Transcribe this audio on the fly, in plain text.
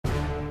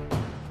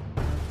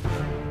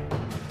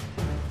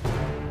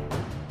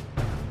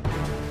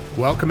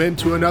Welcome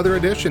into another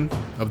edition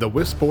of the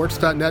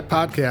WisSports.net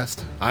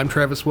podcast. I'm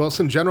Travis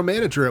Wilson, General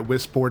Manager at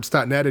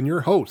WisSports.net, and your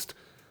host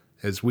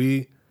as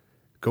we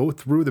go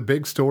through the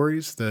big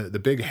stories, the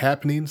big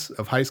happenings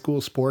of high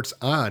school sports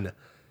on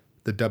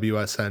the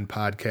WSN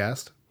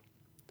podcast.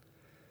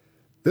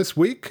 This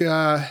week,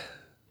 we're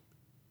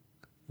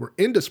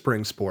into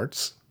spring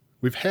sports.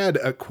 We've had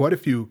quite a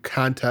few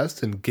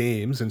contests and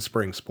games in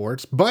spring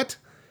sports, but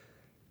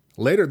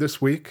later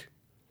this week,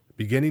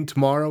 beginning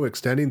tomorrow,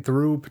 extending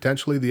through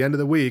potentially the end of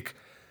the week,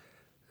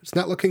 it's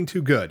not looking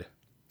too good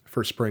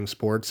for spring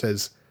sports,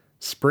 as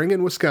spring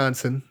in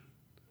Wisconsin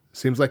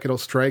seems like it'll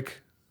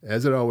strike,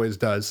 as it always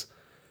does.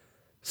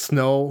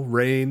 Snow,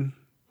 rain,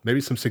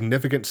 maybe some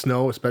significant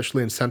snow,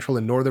 especially in central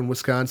and northern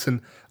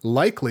Wisconsin,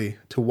 likely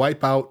to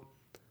wipe out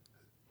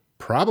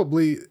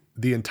probably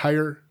the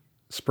entire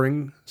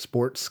spring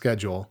sports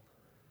schedule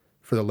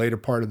for the later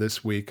part of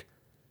this week.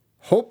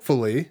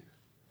 Hopefully,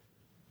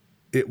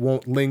 it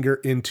won't linger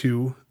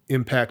into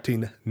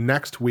impacting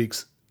next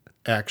week's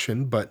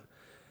action, but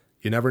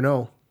you never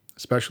know,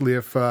 especially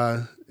if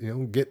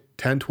get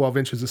 10, 12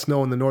 inches of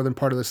snow in the northern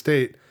part of the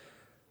state.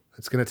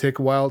 It's going to take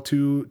a while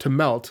to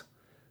melt,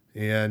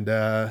 and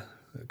it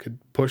could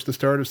push the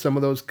start of some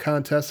of those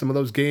contests, some of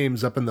those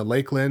games up in the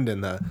Lakeland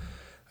and the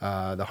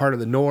Heart of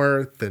the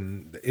North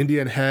and the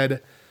Indian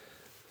Head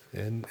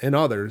and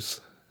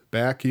others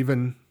back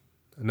even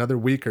another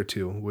week or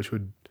two, which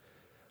would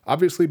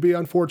obviously be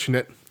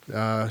unfortunate.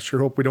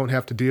 Sure hope we don't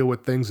have to deal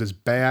with things as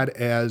bad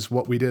as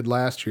what we did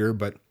last year,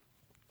 but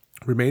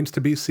remains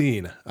to be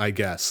seen, I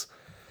guess.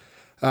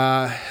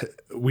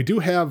 We do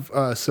have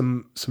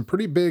some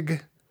pretty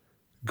big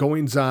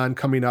goings-on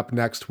coming up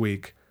next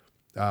week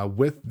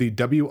with the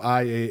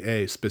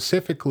WIAA,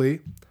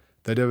 specifically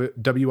the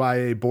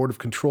WIAA Board of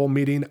Control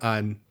meeting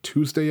on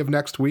Tuesday of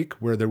next week,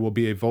 where there will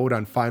be a vote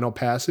on final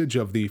passage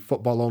of the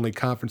football-only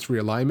conference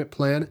realignment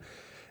plan,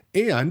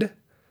 and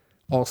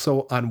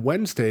also on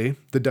Wednesday,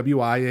 the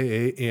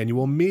WIAA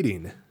annual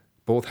meeting,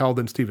 both held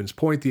in Stevens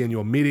Point. The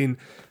annual meeting,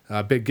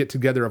 a big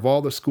get-together of all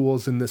the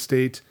schools in the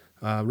state,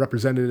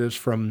 representatives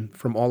from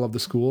all of the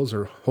schools,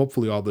 or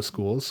hopefully all the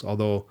schools,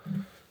 although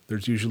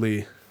there's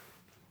usually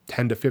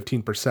 10 to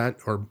 15%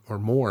 or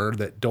more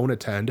that don't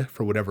attend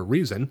for whatever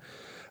reason.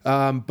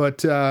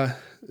 But a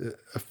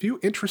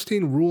few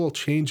interesting rule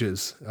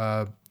changes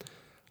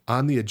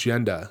on the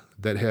agenda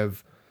that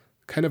have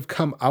kind of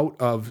come out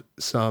of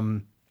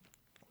some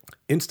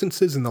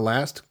instances in the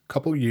last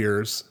couple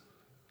years,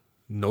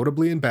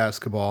 notably in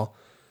basketball,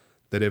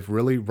 that have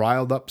really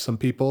riled up some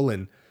people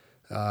and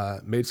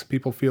made some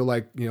people feel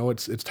like,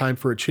 it's time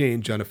for a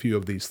change on a few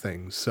of these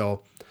things.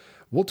 So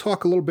we'll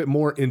talk a little bit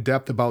more in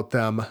depth about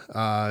them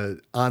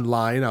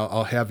online.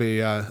 I'll have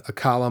a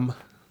column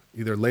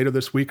either later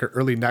this week or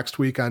early next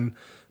week on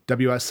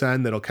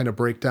WSN that'll kind of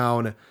break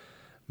down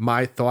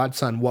my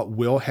thoughts on what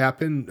will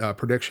happen,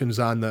 predictions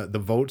on the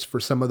votes for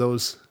some of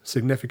those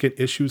significant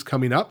issues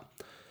coming up.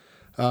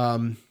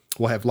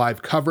 We'll have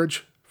live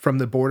coverage from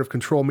the Board of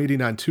Control meeting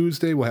on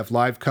Tuesday. We'll have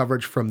live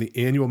coverage from the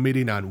annual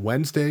meeting on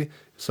Wednesday.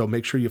 So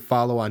make sure you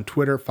follow on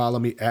Twitter. Follow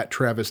me at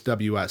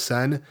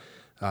TravisWSN.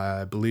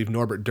 I believe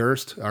Norbert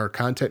Durst, our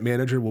content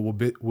manager,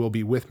 will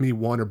be with me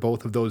one or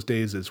both of those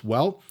days as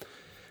well.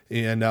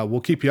 And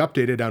we'll keep you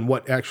updated on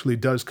what actually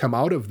does come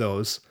out of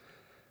those.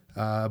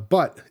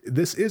 But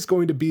this is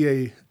going to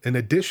be an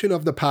edition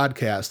of the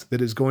podcast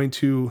that is going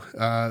to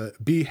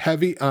be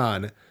heavy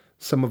on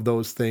some of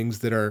those things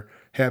that are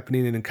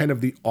happening in kind of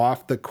the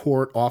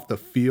off-the-court,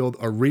 off-the-field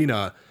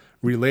arena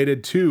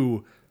related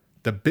to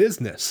the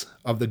business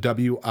of the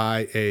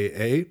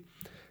WIAA.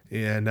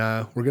 And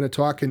we're going to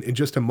talk in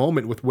just a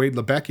moment with Wade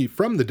Lebecki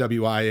from the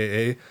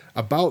WIAA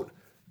about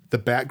the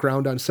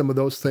background on some of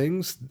those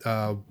things,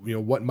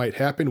 what might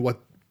happen,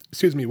 what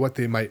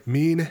they might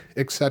mean,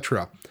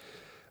 etc.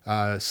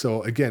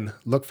 So again,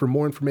 look for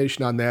more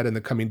information on that in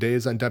the coming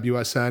days on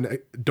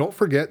WSN. Don't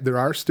forget, there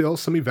are still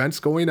some events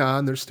going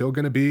on. There's still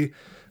going to be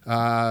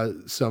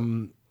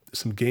some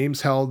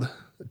games held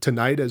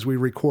tonight as we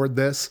record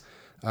this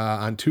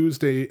on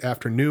Tuesday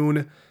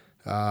afternoon.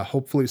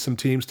 Hopefully some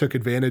teams took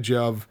advantage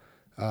of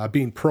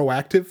being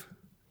proactive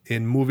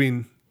in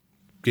moving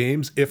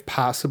games, if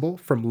possible,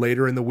 from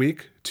later in the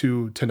week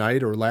to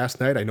tonight or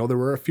last night. I know there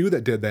were a few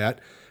that did that,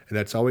 and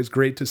that's always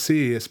great to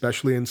see,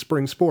 especially in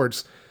spring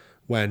sports,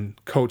 when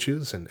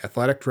coaches and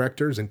athletic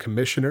directors and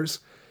commissioners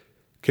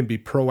can be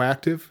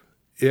proactive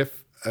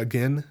if,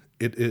 again,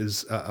 it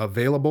is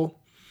available.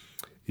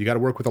 You got to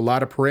work with a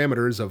lot of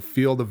parameters of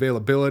field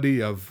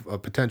availability, of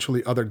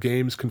potentially other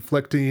games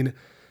conflicting.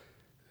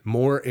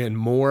 More and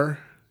more,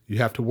 you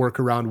have to work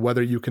around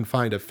whether you can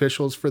find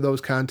officials for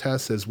those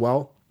contests as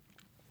well.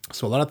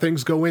 So a lot of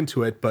things go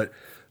into it, but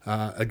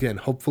again,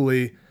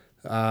 hopefully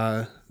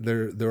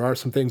there are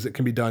some things that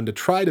can be done to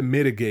try to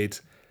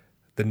mitigate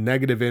the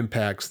negative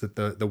impacts that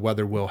the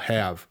weather will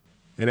have.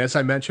 And as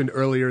I mentioned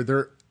earlier,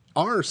 there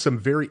are some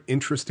very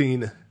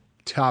interesting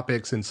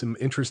topics and some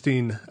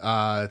interesting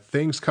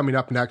things coming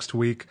up next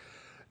week,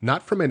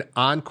 not from an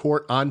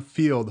on-court,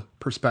 on-field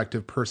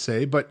perspective per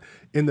se, but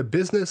in the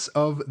business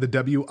of the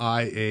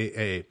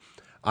WIAA.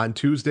 On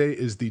Tuesday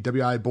is the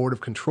WIAA Board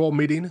of Control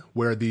meeting,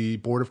 where the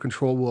Board of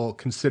Control will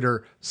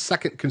consider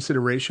second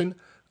consideration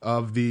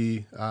of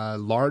the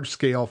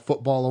large-scale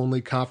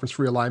football-only conference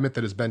realignment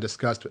that has been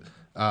discussed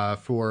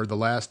for the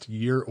last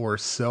year or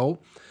so.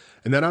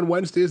 And then on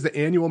Wednesday is the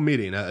annual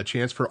meeting, a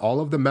chance for all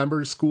of the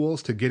member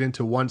schools to get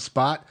into one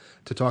spot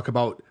to talk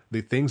about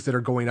the things that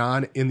are going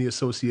on in the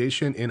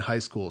association in high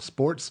school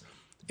sports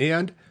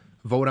and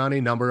vote on a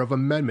number of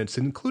amendments,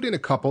 including a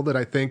couple that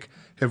I think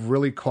have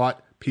really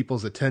caught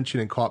people's attention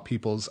and caught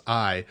people's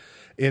eye.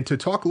 And to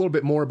talk a little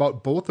bit more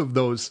about both of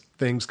those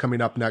things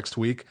coming up next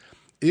week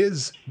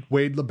is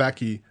Wade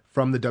Lebecki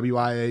from the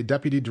WIAA,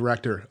 Deputy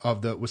Director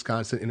of the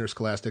Wisconsin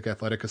Interscholastic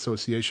Athletic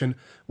Association.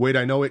 Wade,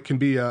 I know it can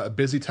be a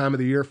busy time of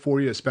the year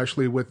for you,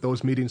 especially with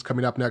those meetings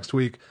coming up next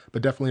week,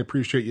 but definitely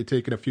appreciate you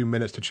taking a few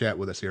minutes to chat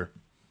with us here.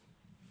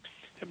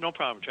 No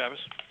problem, Travis.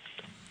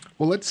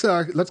 Well, let's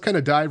kind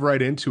of dive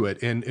right into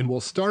it, and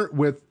we'll start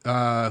with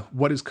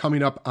what is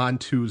coming up on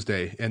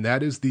Tuesday, and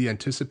that is the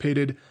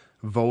anticipated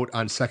vote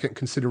on second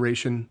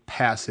consideration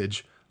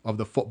passage of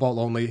the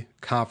football-only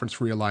conference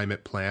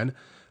realignment plan,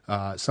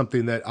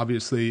 something that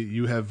obviously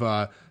you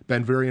have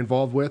been very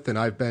involved with, and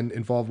I've been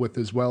involved with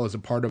as well as a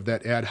part of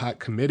that ad hoc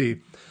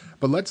committee.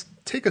 But let's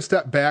take a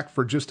step back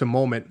for just a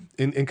moment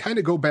and kind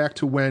of go back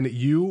to when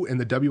you and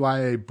the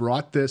WIAA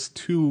brought this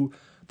to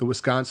the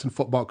Wisconsin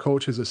Football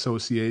Coaches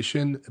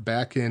Association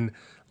back in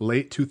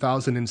late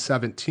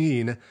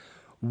 2017.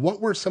 What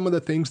were some of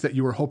the things that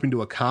you were hoping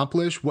to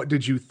accomplish? What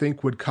did you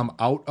think would come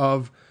out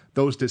of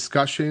those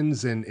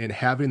discussions and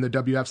having the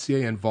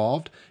WFCA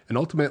involved? And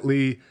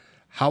ultimately,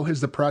 how has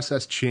the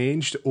process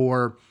changed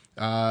or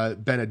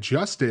been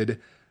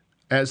adjusted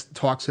as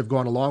talks have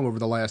gone along over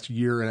the last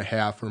year and a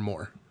half or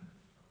more?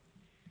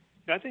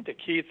 I think the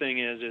key thing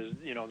is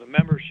the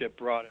membership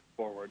brought it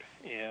forward.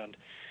 And,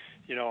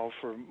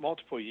 for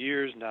multiple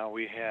years now,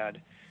 we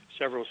had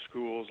several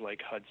schools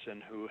like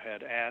Hudson who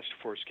had asked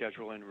for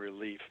scheduling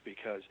relief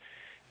because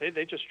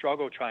they just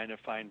struggle trying to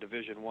find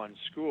Division I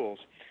schools.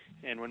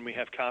 And when we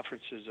have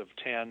conferences of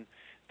 10,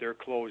 they're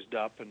closed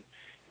up, and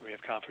we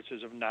have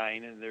conferences of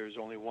 9, and there's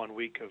only 1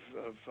 week of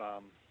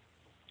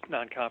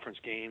non-conference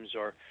games,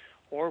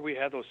 or we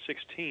had those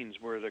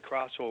 16s where the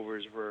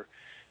crossovers were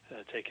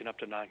taken up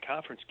to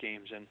non-conference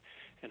games, and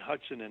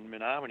Hudson and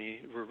Menominee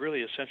were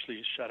really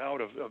essentially shut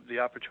out of the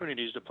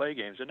opportunities to play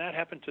games. And that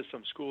happened to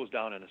some schools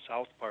down in the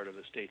south part of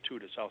the state, too,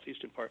 the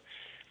southeastern part,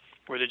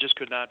 where they just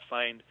could not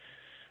find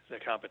the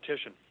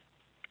competition.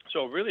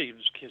 So really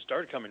it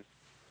started coming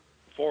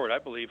forward. I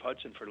believe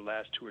Hudson for the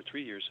last 2 or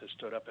 3 years has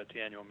stood up at the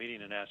annual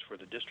meeting and asked for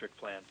the district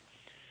plan.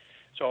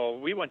 So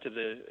we went to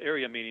the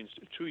area meetings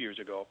 2 years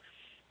ago,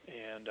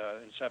 and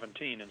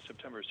in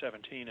September of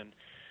 17, and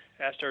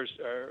asked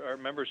our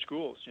member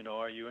schools,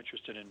 are you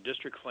interested in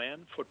district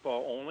plan,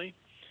 football only,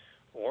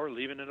 or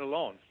leaving it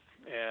alone?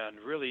 And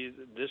really,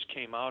 this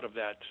came out of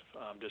that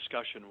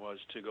discussion was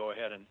to go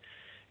ahead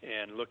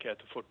and look at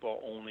the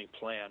football only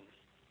plan.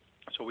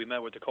 So we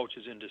met with the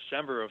coaches in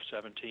December of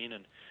 17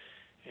 and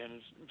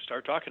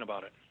started talking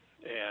about it.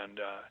 And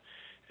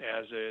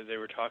as they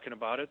were talking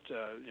about it,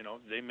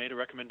 they made a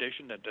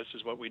recommendation that this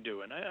is what we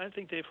do. And I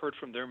think they've heard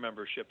from their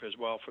membership as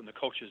well, from the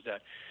coaches,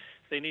 that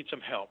they need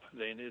some help.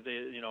 They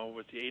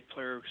with the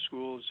 8-player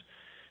schools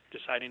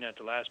deciding at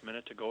the last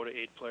minute to go to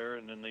 8-player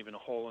and then leaving a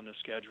hole in the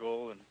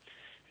schedule, and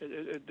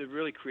it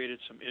really created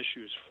some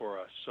issues for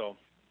us. So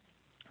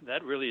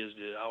that really is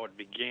how it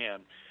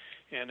began.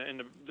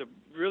 And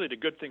the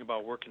good thing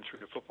about working through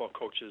the football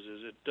coaches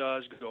is it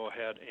does go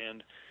ahead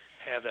and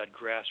have that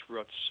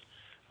grassroots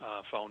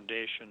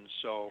foundation.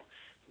 So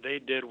they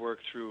did work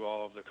through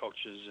all of the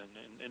coaches,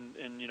 and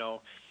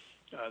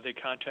they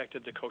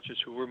contacted the coaches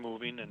who were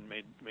moving and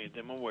made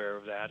them aware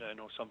of that. I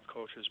know some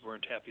coaches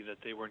weren't happy that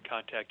they weren't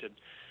contacted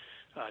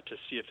to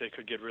see if they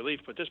could get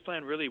relief, but this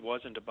plan really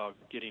wasn't about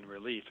getting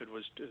relief. It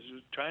was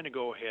trying to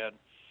go ahead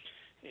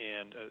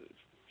and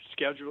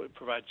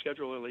provide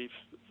schedule relief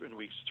in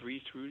weeks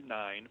 3 through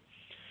 9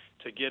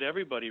 to get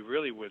everybody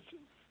really with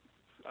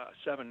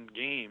 7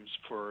 games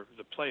for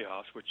the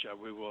playoffs, which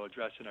we will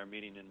address in our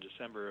meeting in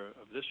December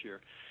of this year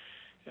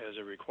as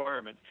a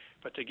requirement,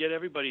 but to get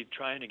everybody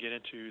trying to get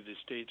into the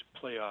state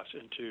playoffs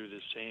into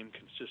the same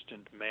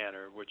consistent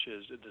manner, which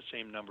is the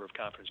same number of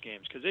conference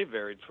games, because they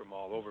varied from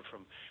all over,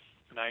 from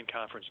 9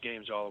 conference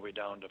games all the way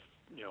down to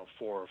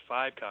 4 or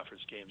 5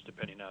 conference games,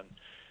 depending on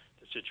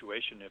the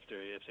situation, if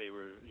they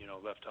were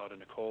left out in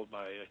the cold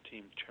by a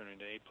team turning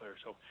to 8-player.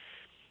 So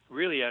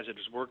really, as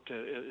it's worked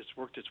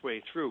its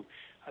way through,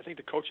 I think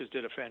the coaches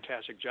did a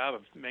fantastic job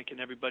of making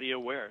everybody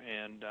aware.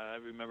 And I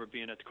remember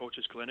being at the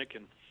coaches clinic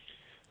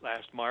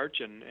last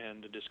March,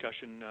 and the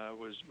discussion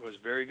was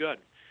very good.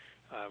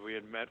 We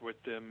had met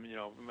with them,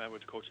 met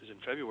with the coaches in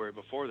February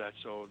before that,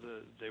 so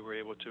they were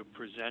able to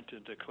present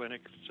at the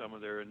clinic some of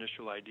their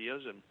initial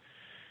ideas. And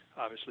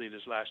obviously,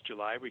 this last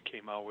July, we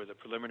came out with a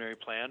preliminary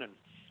plan, and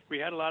we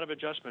had a lot of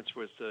adjustments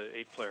with the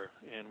 8-player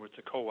and with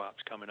the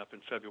co-ops coming up in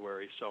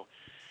February. So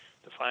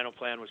The final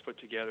plan was put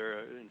together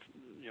in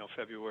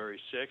February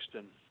 6th,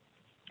 and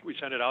we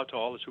sent it out to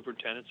all the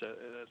superintendents,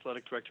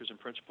 athletic directors, and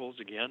principals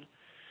again,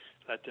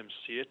 let them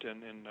see it,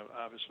 and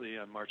obviously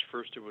on March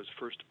 1st it was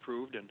first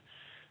approved, and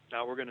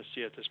now we're going to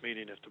see at this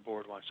meeting if the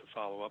board wants to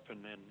follow up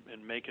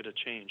and make it a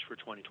change for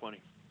 2020.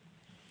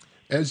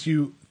 As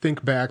you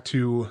think back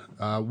to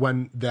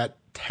when that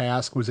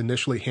task was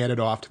initially handed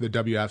off to the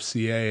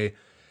WFCA,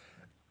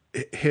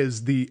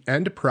 has the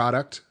end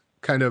product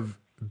kind of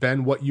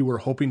been what you were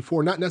hoping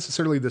for? Not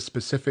necessarily the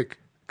specific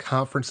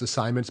conference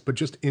assignments, but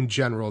just in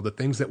general, the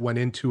things that went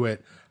into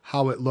it,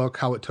 how it looked,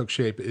 how it took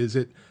shape. Is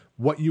it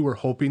what you were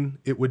hoping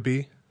it would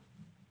be?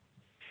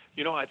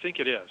 I think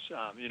it is.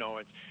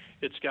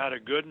 It's got a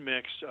good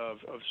mix of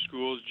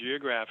schools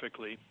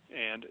geographically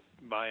and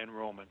by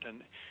enrollment.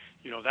 And,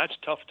 that's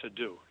tough to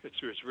do.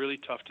 It's really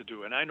tough to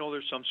do. And I know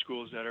there's some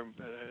schools that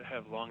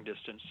have long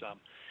distance.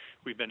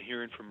 We've been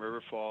hearing from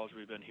River Falls.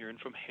 We've been hearing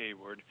from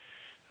Hayward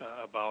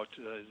about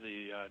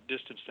the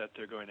distance that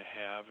they're going to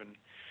have. And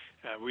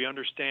we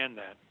understand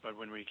that. But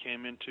when we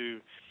came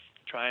into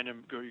trying to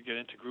get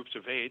into groups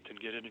of 8 and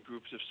get into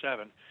groups of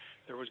 7,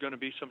 there was going to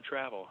be some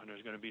travel and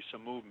there's going to be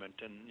some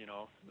movement. And,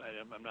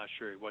 I'm not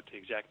sure what the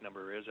exact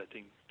number is. I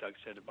think Doug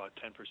said about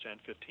 10%,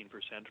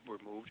 15% were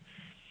moved.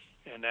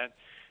 And that,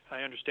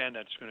 I understand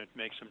that's going to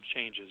make some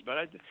changes. But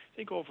I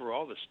think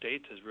overall the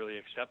state has really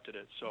accepted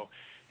it. So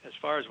as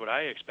far as what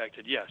I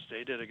expected, yes,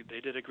 they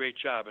did a great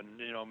job. And,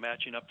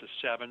 matching up the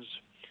 7s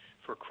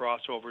for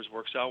crossovers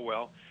works out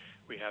well.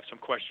 We have some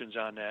questions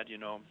on that,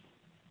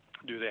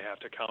 do they have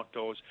to count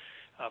those?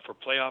 For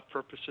playoff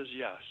purposes,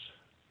 yes.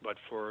 But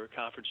for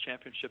conference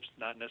championships,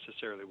 not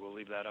necessarily. We'll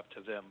leave that up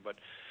to them. But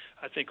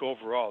I think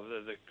overall,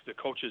 the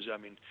coaches,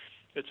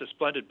 it's a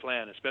splendid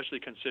plan, especially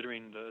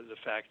considering the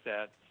fact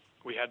that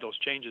we had those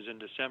changes in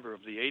December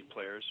of the 8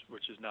 players,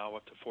 which is now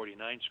up to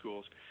 49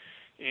 schools.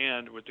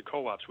 And with the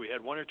co-ops, we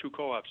had 1 or 2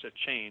 co-ops that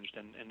changed,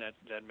 and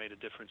that made a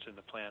difference in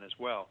the plan as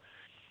well.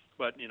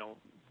 But,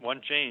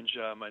 one change,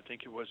 I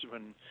think it was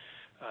when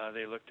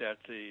they looked at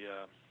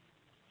the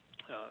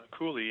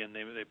Cooley and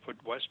they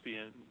put Westby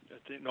and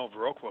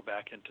Viroqua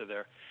back into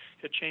there.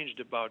 It changed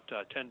about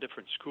 10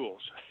 different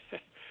schools.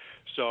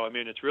 So,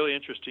 it's really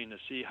interesting to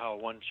see how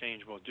one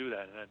change will do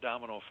that, and a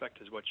domino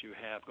effect is what you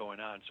have going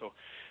on. So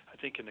I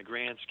think in the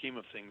grand scheme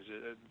of things,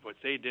 what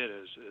they did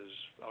is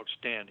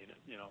outstanding.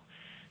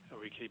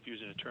 We keep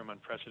using the term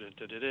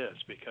unprecedented. It is,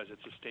 because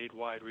it's a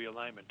statewide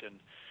realignment. And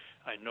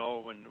I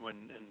know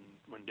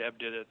when Deb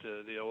did it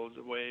the old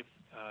way,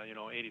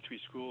 83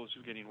 schools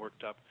getting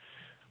worked up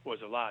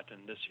was a lot,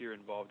 and this year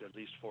involved at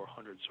least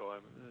 400. So,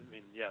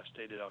 yes,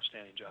 they did an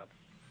outstanding job.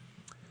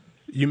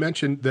 You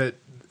mentioned that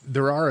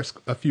there are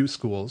a few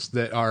schools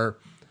that are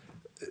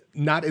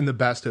not in the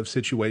best of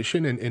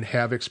situation and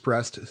have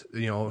expressed,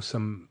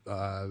 some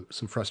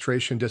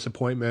frustration,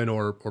 disappointment,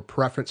 or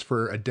preference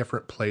for a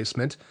different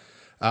placement.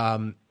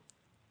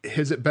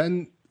 Has it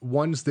been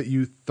ones that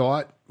you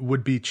thought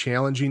would be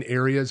challenging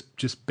areas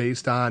just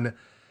based on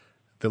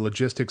the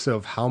logistics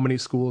of how many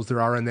schools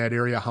there are in that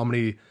area, how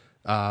many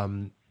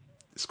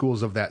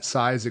schools of that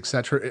size, et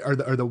cetera?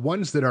 Are the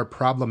ones that are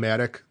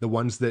problematic the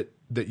ones that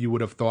you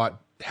would have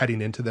thought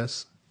heading into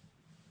this?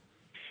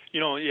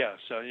 Yes.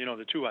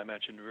 The 2 I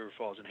mentioned, River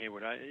Falls and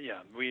Hayward,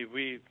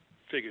 we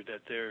figured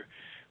that there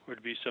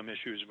would be some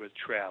issues with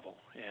travel,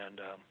 and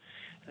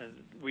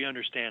we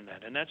understand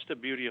that. And that's the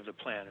beauty of the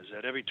plan, is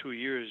that every 2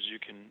 years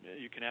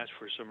you can ask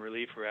for some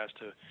relief or ask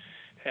to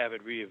have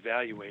it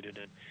reevaluated.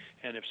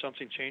 And if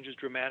something changes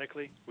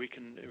dramatically, we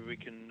can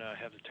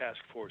have the task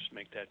force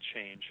make that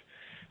change.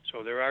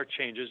 So there are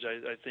changes.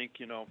 I think,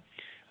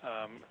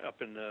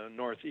 up in the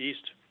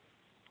Northeast,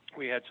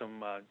 we had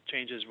some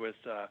changes with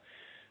the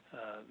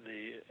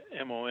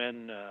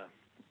MON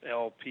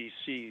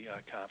LPC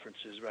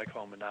conferences. I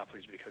call them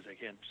monopolies because I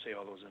can't say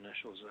all those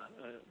initials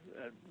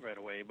right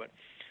away. But,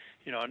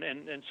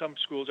 and some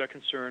schools are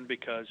concerned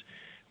because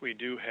we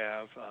do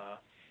have,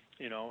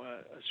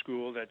 a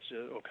school that's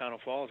O'Connell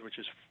Falls, which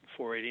is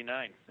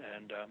 489.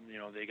 And,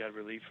 they got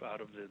relief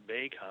out of the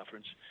Bay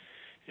Conference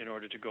in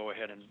order to go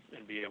ahead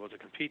and be able to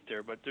compete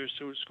there. But there's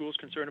schools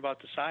concerned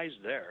about the size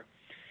there.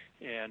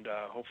 And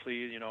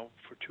hopefully,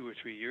 for 2 or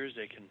 3 years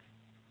they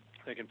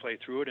can play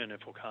through it. And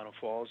if O'Connell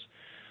Falls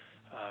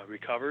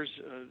recovers,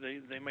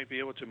 they might be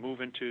able to move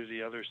into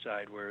the other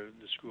side where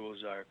the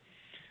schools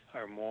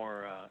are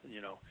more,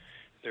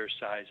 their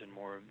size and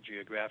more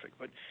geographic.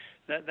 But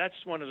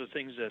that's one of the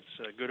things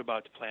that's good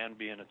about the plan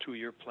being a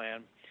 2-year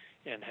plan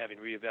and having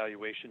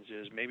reevaluations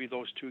is maybe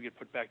those 2 get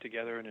put back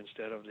together, and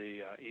instead of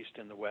the East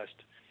and the West,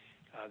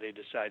 they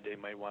decide they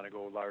might want to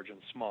go large and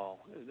small.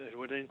 It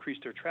would increase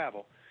their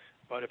travel.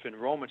 But if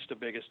enrollment's the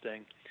biggest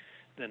thing,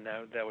 then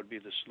that would be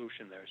the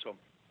solution there. So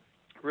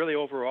really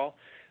overall,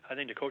 I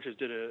think the coaches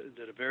did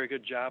a very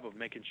good job of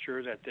making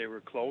sure that they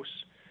were close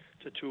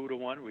to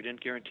 2-1. We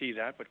didn't guarantee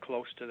that, but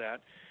close to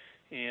that.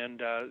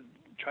 And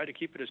try to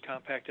keep it as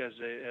compact as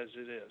it is,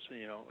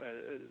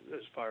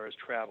 as far as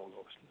travel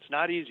goes. It's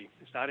not easy.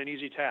 It's not an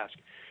easy task.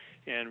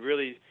 And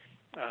really,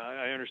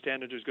 I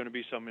understand that there's going to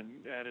be some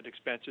added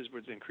expenses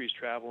with increased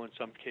travel in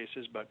some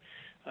cases, but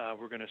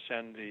we're going to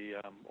send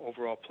the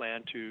overall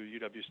plan to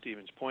UW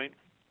Stevens Point.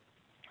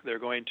 They're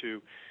going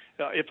to,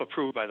 if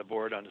approved by the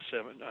board on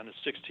the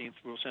 16th,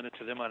 we'll send it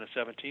to them on the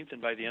 17th,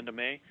 and by the end of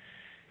May,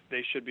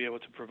 they should be able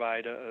to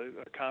provide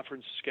a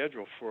conference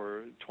schedule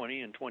for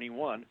 20 and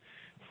 21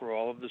 for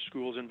all of the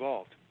schools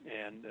involved.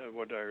 And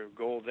what our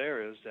goal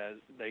there is that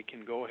they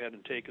can go ahead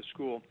and take a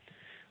school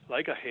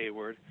like a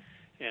Hayward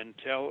and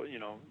tell,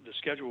 the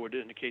schedule would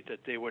indicate that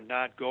they would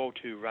not go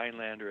to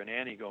Rhinelander and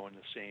Antigo in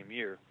the same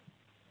year.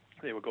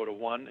 They would go to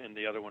one, and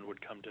the other one would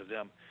come to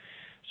them.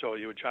 So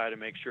you would try to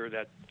make sure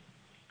that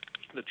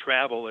the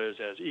travel is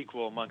as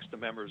equal amongst the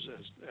members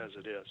as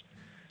it is.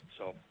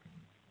 So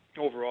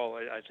overall,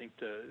 I think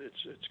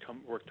it's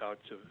worked out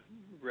to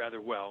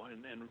rather well.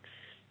 And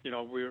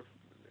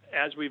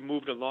as we've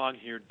moved along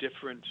here,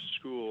 different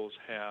schools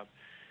have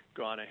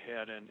gone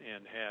ahead and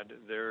had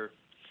their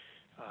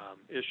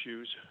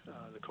issues.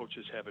 The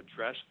coaches have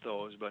addressed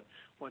those, but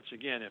once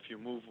again, if you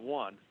move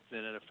one,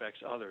 then it affects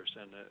others,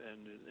 and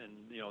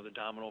the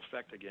domino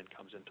effect again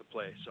comes into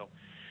play. So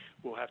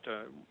we'll have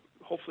to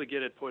hopefully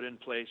get it put in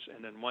place,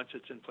 and then once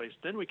it's in place,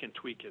 then we can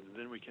tweak it, and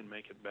then we can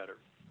make it better.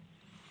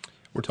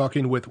 We're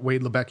talking with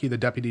Wade Lebecki, the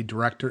Deputy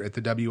Director at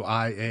the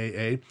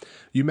WIAA.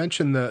 You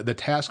mentioned the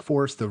task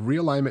force, the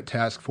realignment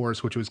task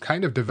force, which was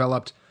kind of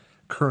developed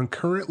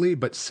concurrently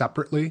but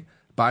separately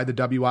by the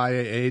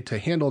WIAA to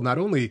handle not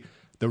only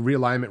the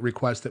realignment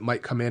requests that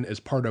might come in as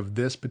part of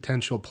this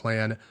potential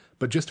plan,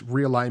 but just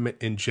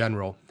realignment in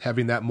general,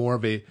 having that more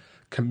of a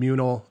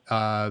communal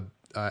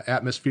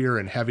atmosphere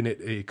and having it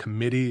a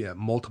committee,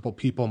 multiple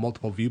people,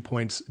 multiple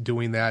viewpoints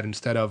doing that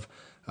instead of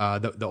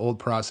the old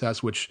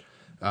process, which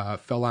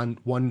fell on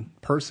one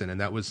person, and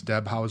that was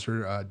Deb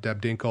Hauser.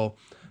 Deb Dinkle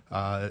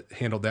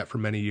handled that for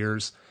many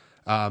years.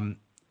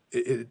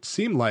 It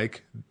seemed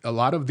like a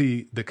lot of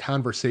the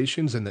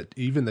conversations and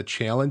even the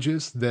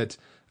challenges that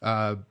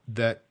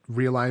that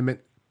realignment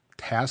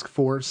task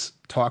force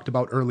talked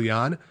about early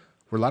on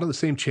were a lot of the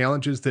same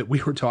challenges that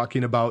we were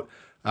talking about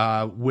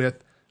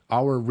with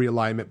our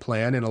realignment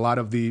plan, and a lot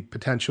of the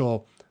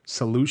potential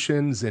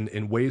solutions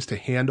and ways to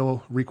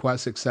handle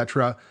requests, et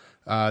cetera,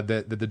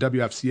 that the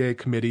WFCA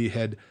committee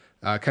had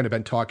kind of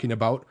been talking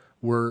about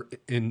were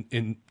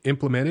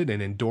implemented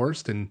and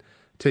endorsed and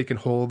taken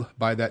hold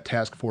by that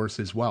task force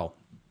as well.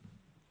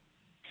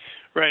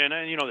 Right, and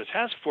the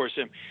task force,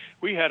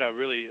 we had a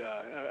really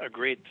a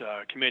great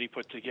committee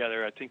put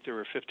together. I think there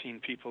were 15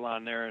 people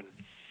on there, and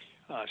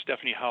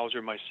Stephanie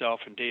Hauser,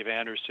 myself, and Dave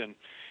Anderson.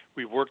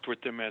 We worked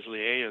with them as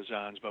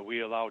liaisons, but we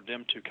allowed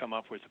them to come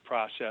up with the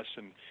process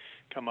and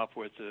come up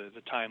with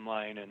the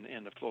timeline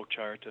and the flow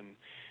chart and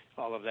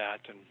all of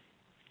that. And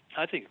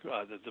I think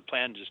the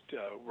plan just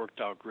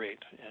worked out great.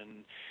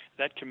 And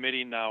that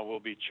committee now will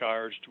be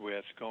charged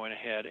with going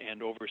ahead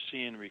and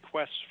overseeing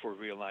requests for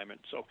realignment.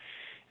 So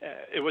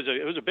it was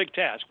a big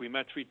task. We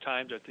met 3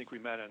 times. I think we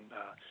met in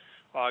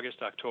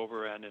August,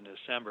 October, and in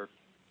December.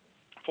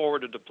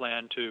 Forwarded the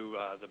plan to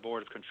the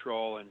Board of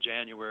Control in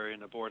January,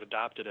 and the board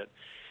adopted it.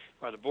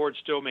 While the board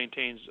still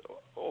maintains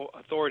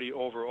authority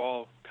over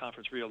all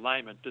conference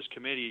realignment, this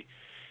committee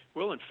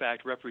will in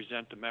fact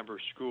represent the member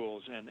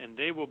schools, and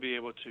they will be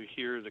able to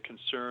hear the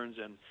concerns,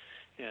 and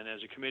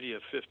as a committee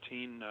of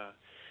 15,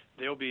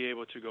 they'll be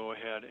able to go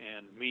ahead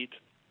and meet,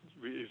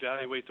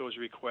 evaluate those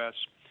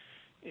requests,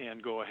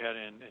 and go ahead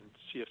and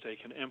see if they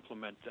can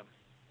implement them.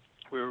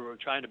 We're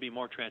trying to be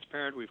more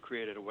transparent. We've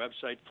created a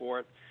website for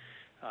it,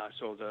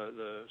 so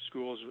the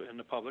schools and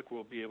the public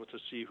will be able to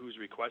see who's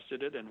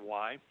requested it and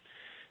why.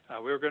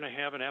 We're going to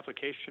have an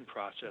application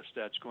process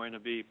that's going to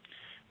be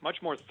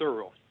much more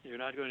thorough. You're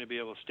not going to be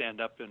able to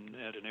stand up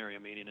at an area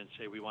meeting and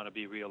say we want to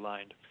be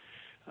realigned.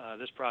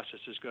 This process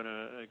is going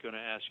to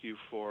ask you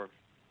for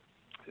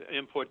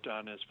input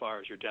on as far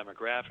as your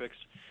demographics,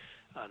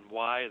 on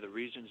why, the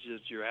reasons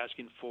that you're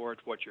asking for it,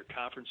 what your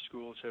conference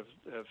schools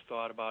have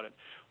thought about it,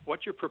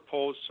 what your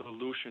proposed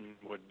solution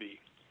would be.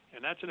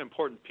 And that's an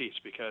important piece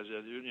because,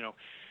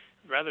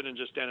 rather than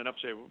just standing up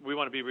and say, we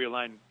want to be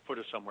realigned, put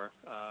us somewhere.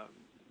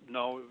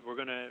 No,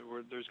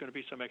 there's going to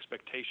be some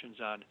expectations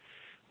on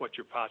what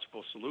your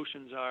possible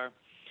solutions are,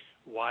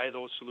 why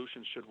those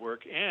solutions should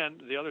work,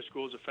 and the other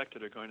schools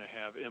affected are going to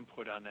have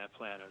input on that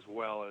plan as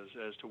well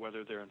as to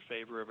whether they're in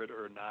favor of it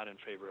or not in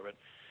favor of it.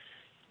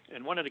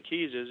 And one of the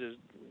keys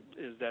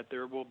is that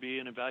there will be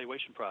an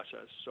evaluation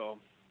process. So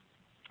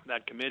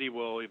that committee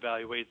will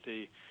evaluate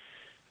the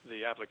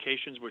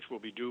applications, which will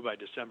be due by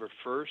December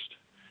 1st.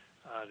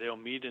 They'll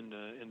meet in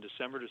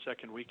December, the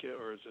second week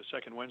or the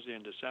second Wednesday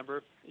in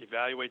December,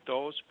 evaluate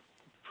those,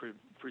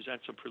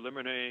 present some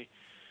preliminary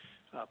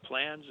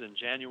plans. In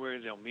January,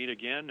 they'll meet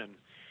again, and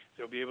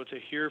they'll be able to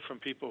hear from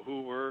people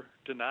who were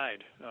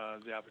denied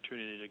the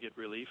opportunity to get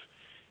relief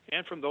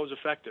and from those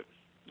affected.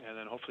 And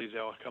then hopefully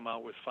they'll come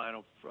out with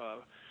final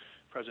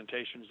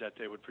presentations that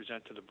they would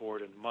present to the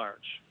board in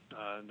March.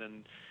 And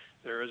then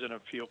there is an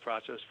appeal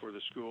process for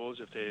the schools.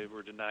 If they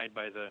were denied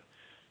by the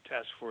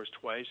task force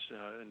twice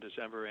in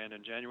December and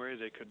in January,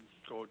 they could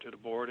go to the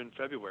board in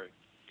February.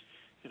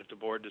 And if the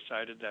board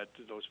decided that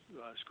those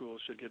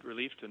schools should get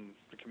relief, then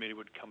the committee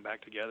would come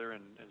back together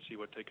and see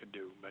what they could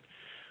do. But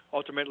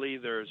ultimately,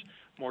 there's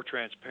more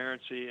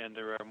transparency and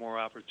there are more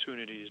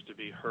opportunities to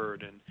be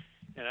heard, and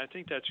I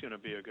think that's going to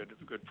be a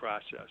good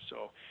process.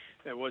 So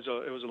it was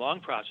a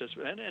long process,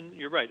 and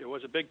you're right, it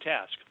was a big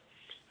task.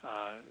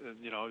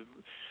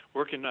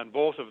 Working on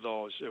both of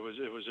those, it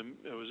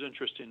was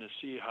interesting to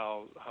see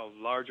how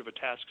large of a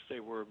task they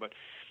were, but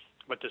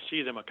to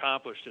see them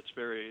accomplished, it's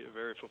very,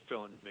 very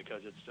fulfilling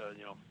because it's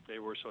they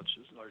were such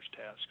large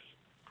tasks.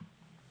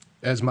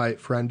 As my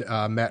friend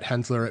Matt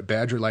Hensler at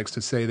Badger likes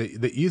to say,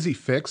 the easy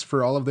fix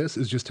for all of this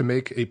is just to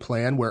make a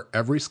plan where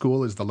every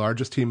school is the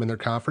largest team in their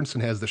conference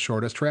and has the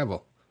shortest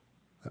travel,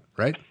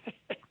 right?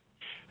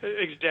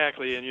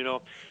 Exactly, and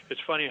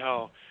it's funny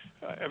how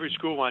every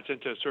school wants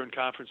into a certain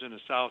conference in the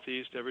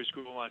southeast. Every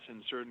school wants in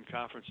a certain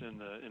conference in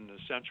the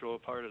central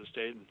part of the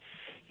state,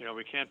 and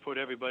we can't put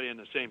everybody in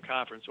the same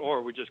conference,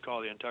 or we just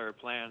call the entire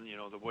plan,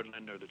 the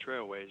Woodland or the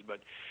Trailways. But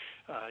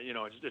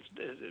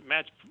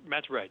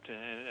Matt's right,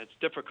 and it's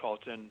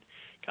difficult. And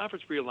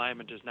conference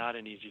realignment is not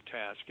an easy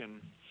task, and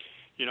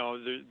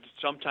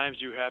sometimes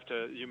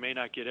you may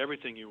not get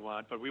everything you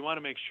want, but we want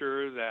to make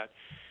sure that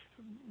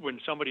when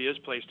somebody is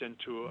placed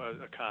into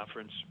a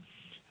conference,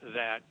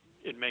 that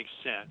it makes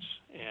sense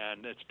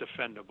and it's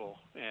defendable,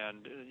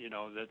 and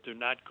that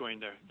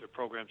their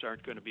programs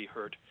aren't going to be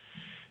hurt.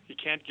 You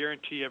can't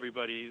guarantee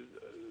everybody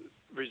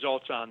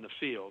results on the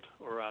field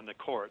or on the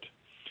court,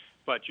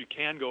 but you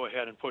can go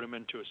ahead and put them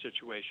into a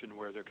situation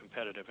where they're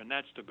competitive, and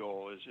that's the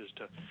goal, is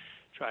to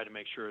try to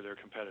make sure they're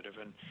competitive.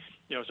 And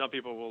some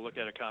people will look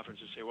at a conference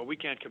and say, well, we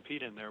can't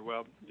compete in there.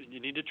 Well, you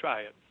need to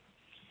try it.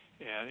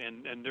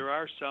 And there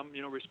are some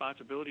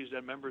responsibilities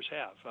that members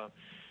have.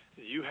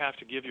 You have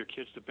to give your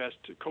kids the best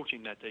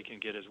coaching that they can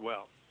get as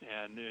well,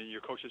 and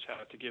your coaches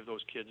have to give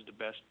those kids the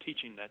best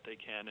teaching that they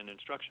can and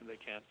instruction they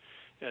can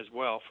as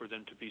well for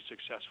them to be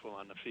successful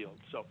on the field.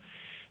 So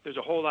there's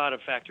a whole lot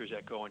of factors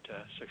that go into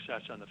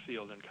success on the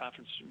field, and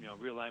conference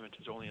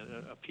realignment is only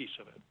a piece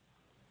of it.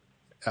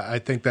 I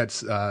think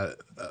that's a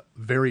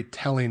very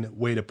telling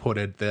way to put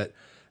it, that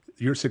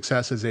your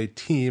success as a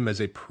team,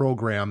 as a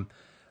program,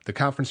 the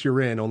conference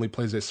you're in only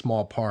plays a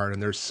small part,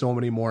 and there's so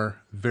many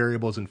more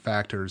variables and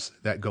factors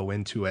that go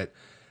into it.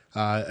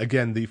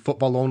 Again, the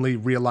football-only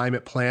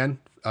realignment plan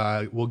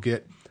will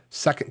get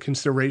second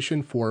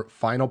consideration for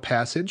final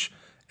passage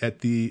at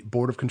the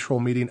Board of Control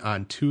meeting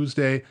on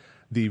Tuesday.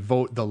 The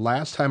vote the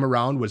last time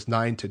around was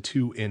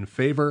 9-2 in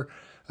favor,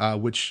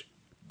 which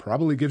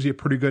probably gives you a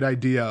pretty good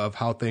idea of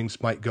how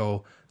things might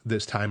go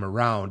this time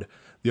around.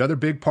 The other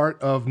big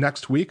part of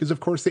next week is,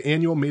 of course, the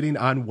annual meeting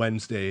on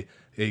Wednesday,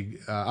 a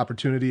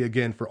opportunity,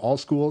 again, for all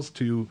schools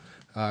to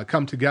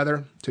come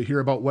together to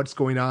hear about what's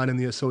going on in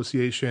the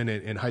association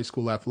and in high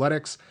school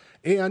athletics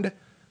and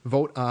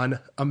vote on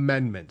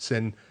amendments.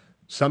 And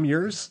some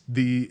years,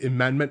 the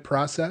amendment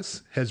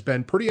process has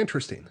been pretty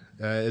interesting.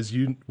 As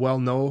you well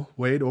know,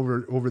 Wade,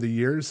 over the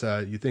years,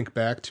 you think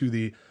back to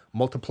the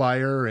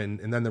multiplier and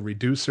then the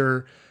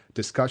reducer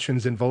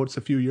discussions and votes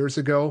a few years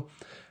ago.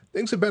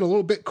 Things have been a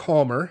little bit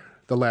calmer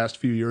the last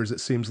few years, it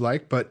seems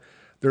like, but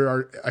there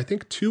are, I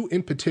think, two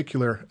in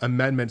particular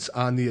amendments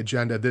on the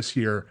agenda this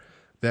year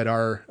that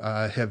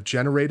have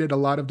generated a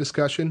lot of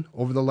discussion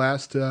over the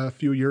last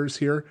few years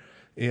here,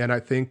 and I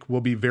think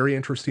will be very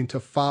interesting to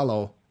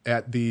follow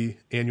at the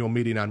annual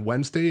meeting on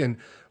Wednesday. And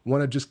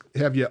want to just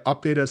have you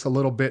update us a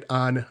little bit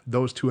on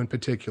those two in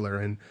particular.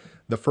 And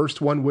the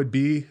first one would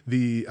be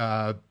the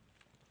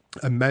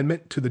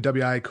amendment to the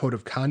WIA Code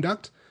of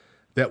Conduct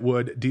that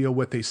would deal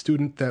with a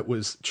student that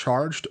was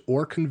charged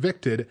or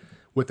convicted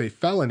with a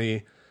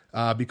felony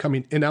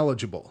becoming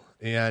ineligible.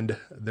 And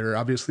there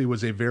obviously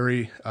was a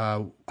very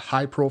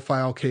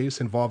high-profile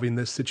case involving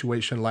this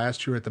situation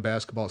last year at the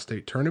basketball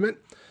state tournament.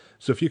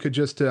 So if you could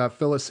just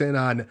fill us in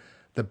on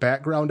the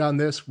background on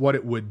this, what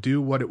it would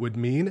do, what it would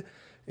mean,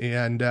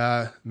 and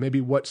maybe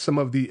what some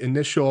of the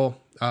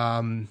initial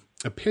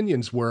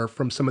opinions were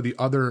from some of the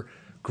other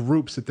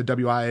groups at the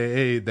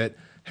WIAA that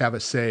have a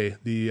say,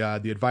 the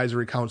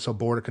Advisory Council,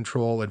 Board of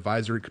Control,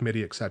 Advisory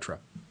Committee, etc.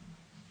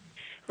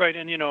 Right,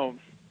 and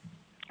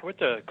with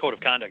the Code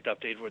of Conduct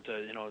update, with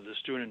the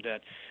student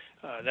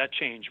that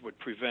change would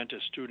prevent a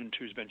student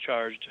who's been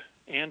charged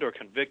and or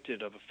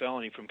convicted of a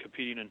felony from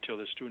competing until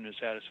the student has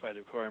satisfied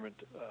the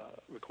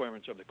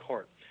requirements of the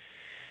court.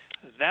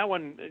 That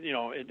one,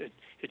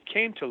 it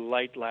came to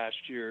light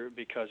last year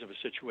because of a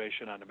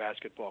situation on the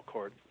basketball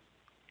court.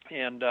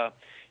 And,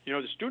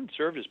 the student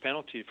served his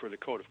penalty for the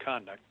Code of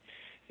Conduct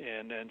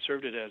and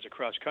served it as a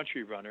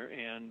cross-country runner,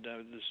 and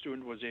the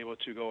student was able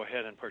to go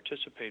ahead and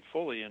participate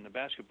fully in the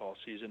basketball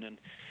season. And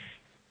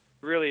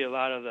really a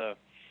lot of the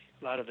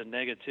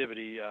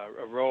negativity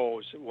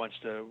arose once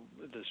the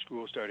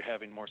school started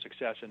having more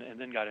success and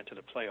then got into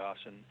the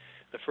playoffs. And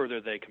the further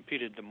they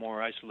competed, the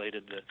more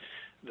isolated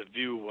the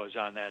view was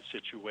on that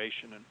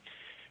situation. And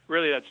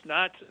really that's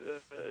not,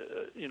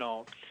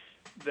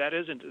 that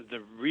isn't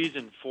the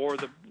reason for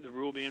the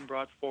rule being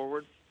brought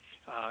forward.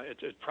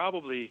 It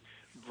probably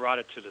brought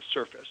it to the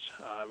surface.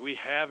 We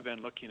have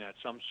been looking at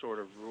some sort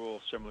of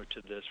rule similar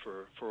to this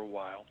for a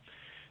while.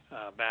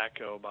 Back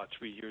about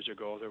 3 years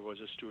ago, there was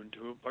a student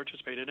who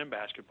participated in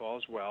basketball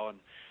as well and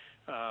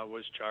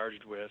was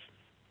charged with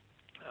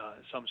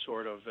some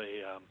sort of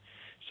a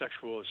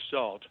sexual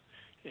assault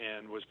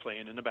and was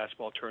playing in the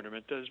basketball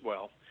tournament as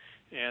well.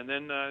 And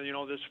then,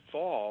 this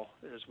fall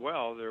as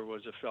well, there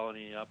was a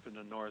felony up in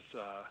the north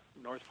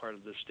part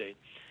of the state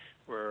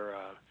where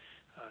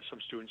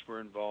some students were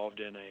involved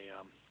in a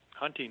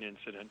hunting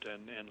incident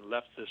and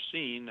left the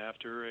scene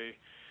after a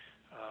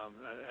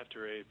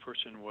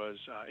person was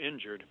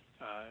injured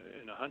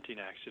in a hunting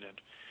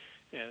accident.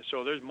 And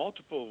so there's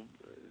multiple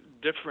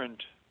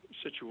different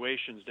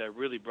situations that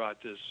really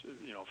brought this,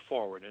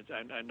 forward.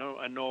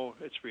 I know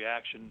it's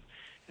reaction,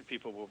 and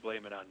people will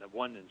blame it on the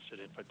one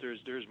incident, but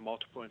there's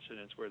multiple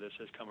incidents where this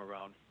has come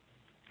around.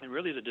 And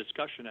really the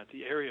discussion at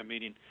the area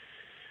meeting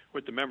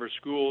with the member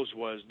schools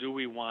was, do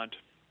we want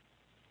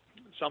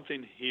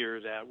something here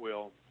that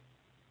will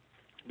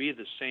be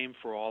the same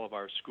for all of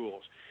our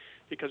schools?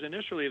 Because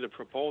initially the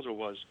proposal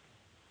was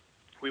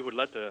we would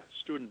let the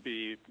student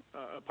be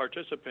a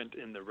participant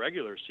in the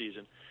regular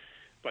season,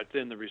 but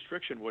then the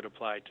restriction would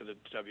apply to the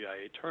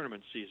WIA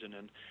tournament season.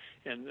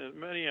 And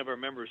many of our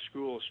member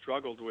schools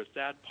struggled with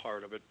that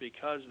part of it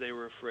because they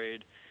were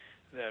afraid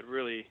that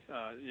really,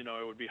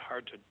 it would be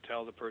hard to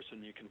tell the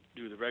person you can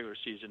do the regular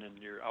season and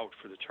you're out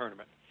for the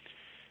tournament.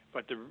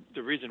 But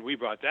the reason we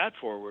brought that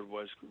forward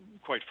was,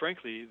 quite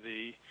frankly,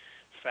 the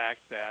fact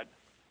that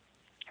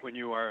when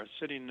you are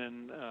sitting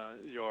in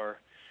your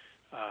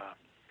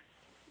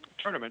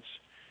tournaments,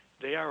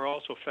 they are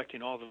also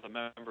affecting all of the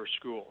member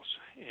schools,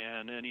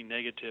 and any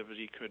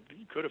negativity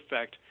could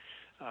affect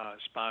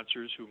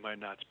sponsors who might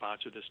not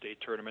sponsor the state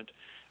tournament.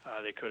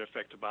 They could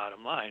affect the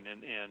bottom line,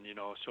 and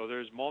so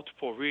there's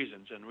multiple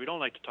reasons, and we don't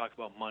like to talk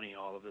about money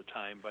all of the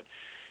time, but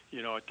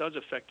it does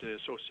affect the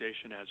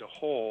association as a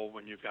whole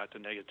when you've got the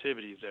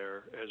negativity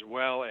there, as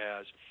well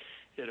as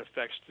it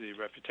affects the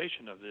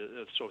reputation of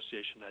the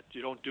association that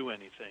you don't do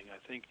anything.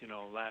 I think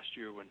last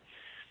year when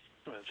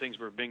things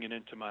were binging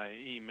into my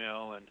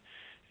email and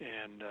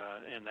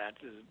that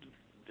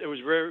it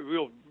was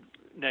real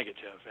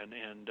negative, and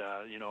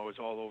it was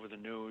all over the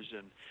news,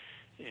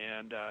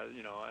 and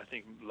I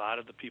think a lot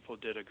of the people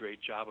did a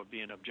great job of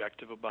being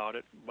objective about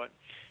it, but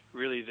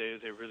really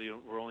they really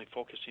were only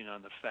focusing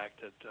on the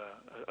fact that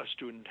a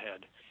student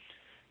had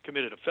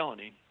committed a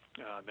felony,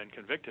 been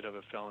convicted of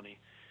a felony.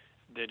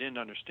 They didn't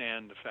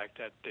understand the fact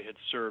that they had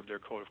served their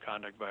code of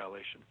conduct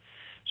violation.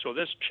 So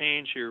this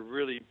change here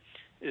really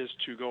is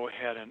to go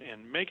ahead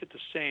and make it the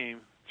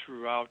same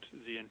throughout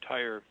the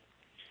entire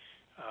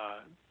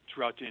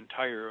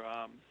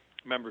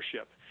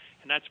membership.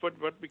 And that's what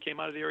we came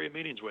out of the area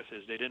meetings with,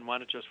 is they didn't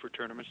want it just for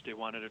tournaments, they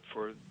wanted it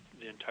for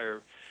the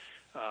entire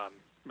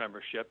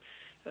membership.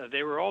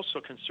 They were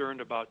also concerned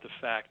about the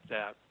fact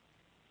that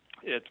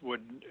it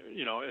would,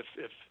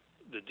 if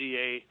the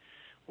DA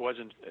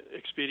wasn't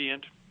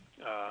expedient,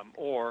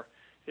 or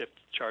if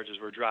charges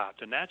were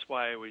dropped. And that's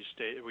why we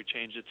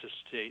changed it to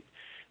state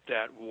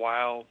that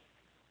while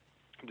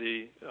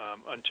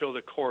until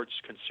the courts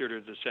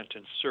considered the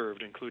sentence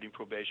served, including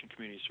probation,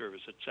 community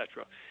service,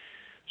 etc.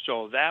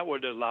 So that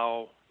would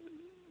allow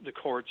the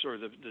courts or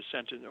the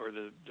sentence or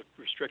the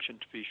restriction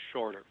to be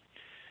shorter.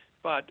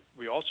 But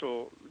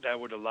that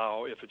would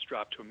allow, if it's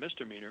dropped to a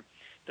misdemeanor,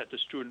 that the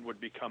student would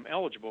become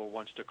eligible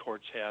once the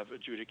courts have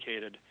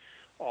adjudicated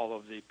all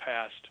of the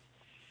past,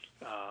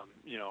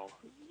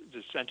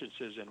 the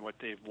sentences and what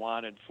they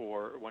wanted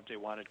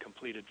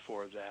completed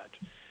for that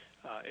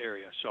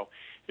area. So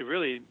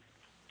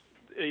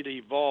it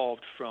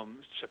evolved from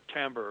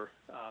September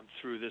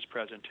through this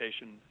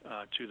presentation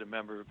to the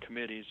member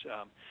committees,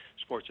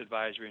 Sports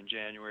Advisory in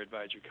January,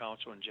 Advisory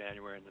Council in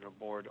January, and then a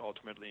board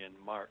ultimately in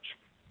March.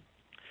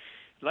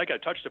 Like I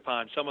touched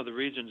upon, some of the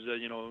reasons that,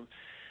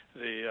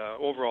 the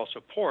overall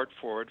support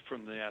for it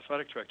from the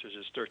athletic directors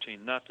is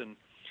 13-0.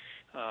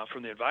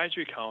 From the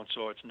Advisory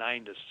Council, it's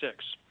 9-6.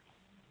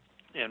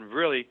 And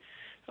really,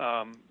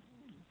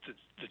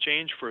 the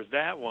change for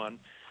that one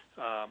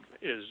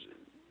is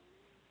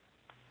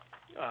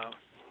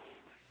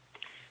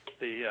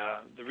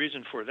the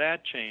reason for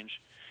that change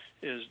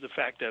is the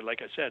fact that,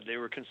 like I said, they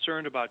were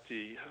concerned about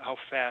how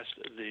fast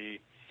the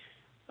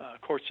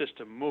court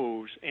system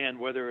moves and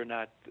whether or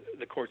not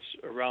the courts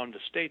around the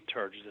state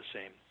charge the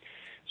same.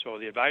 So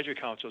the Advisory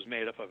Council is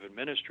made up of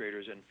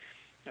administrators, and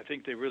I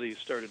think they really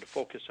started to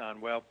focus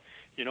on,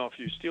 if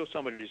you steal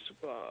somebody's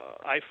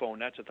iPhone,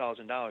 that's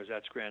 $1,000,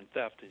 that's grand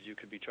theft, and you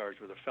could be charged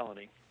with a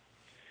felony.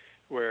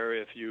 Where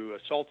if you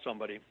assault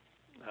somebody,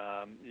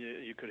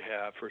 you could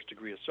have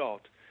first-degree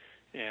assault,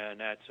 and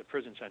that's a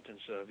prison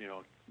sentence of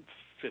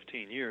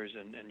 15 years,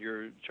 and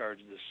you're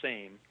charged the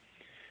same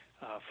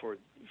for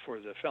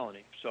the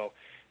felony. So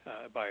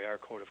by our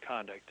code of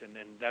conduct, and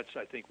that's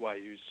I think why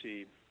you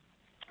see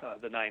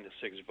the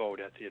 9-6 vote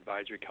at the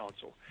Advisory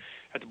Council.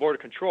 At the Board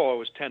of Control, it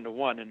was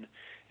 10-1,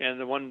 and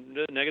the one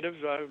negative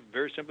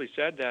very simply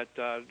said that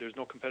there's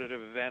no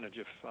competitive advantage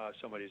if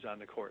somebody's on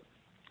the court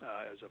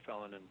as a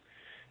felon,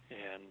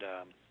 and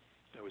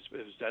it was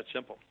that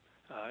simple.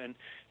 And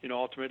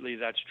ultimately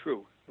that's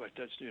true, but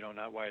that's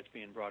not why it's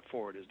being brought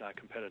forward. Is not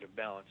competitive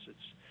balance.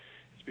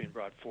 It's being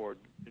brought forward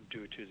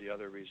due to the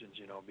other reasons,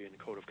 being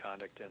code of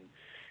conduct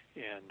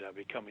and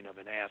becoming of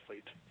an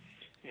athlete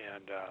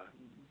and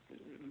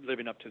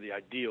living up to the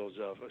ideals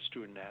of a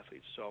student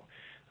athlete. So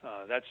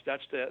that's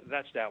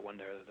that one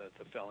there,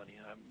 the felony.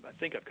 I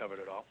think I've covered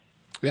it all.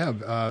 Yeah,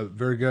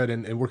 very good.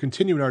 And we're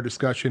continuing our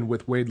discussion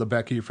with Wade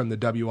Lebecki from the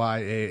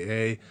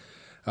WIAA.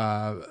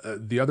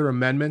 The other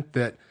amendment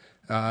that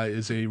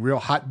is a real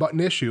hot button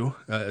issue,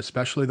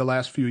 especially the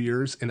last few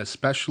years, and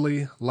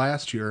especially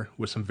last year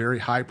with some very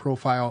high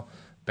profile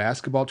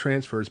basketball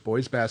transfers,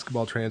 boys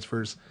basketball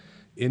transfers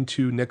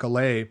into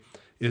Nicolet,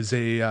 is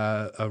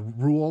a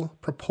rule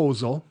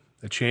proposal,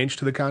 a change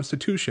to the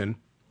Constitution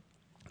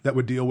that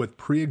would deal with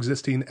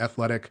pre-existing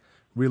athletic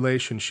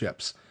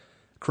relationships.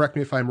 Correct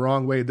me if I'm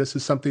wrong, Wade, this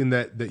is something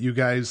that you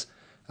guys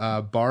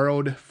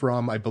borrowed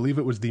from, I believe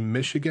it was the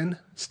Michigan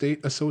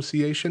State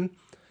Association.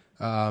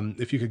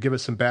 If you could give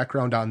us some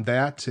background on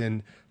that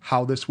and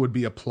how this would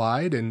be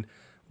applied and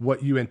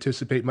what you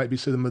anticipate might be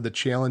some of the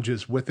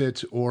challenges with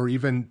it, or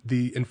even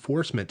the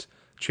enforcement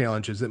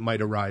challenges that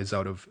might arise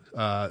out of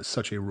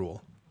such a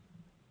rule.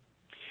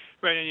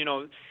 Right,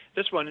 and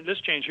this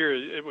change here,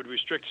 it would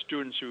restrict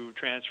students who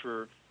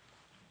transfer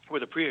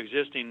with a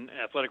pre-existing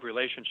athletic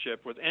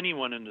relationship with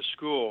anyone in the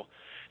school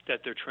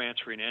that they're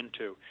transferring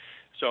into.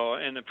 So,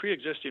 and the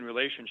pre-existing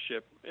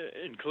relationship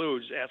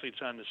includes athletes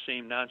on the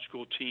same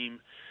non-school team,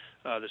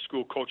 the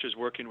school coaches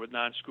working with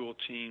non-school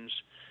teams,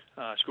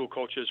 school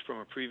coaches from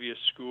a previous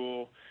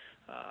school,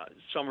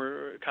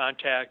 summer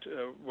contact,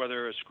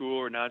 whether a school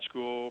or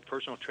non-school,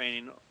 personal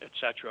training,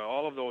 etc.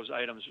 All of those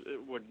items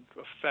would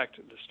affect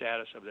the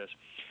status of this.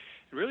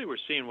 And really, we're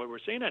seeing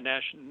that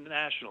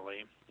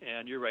nationally,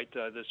 and you're right,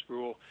 this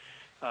rule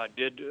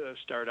did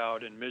start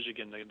out in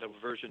Michigan, the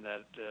version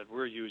that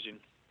we're using.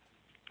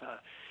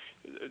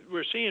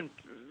 We're seeing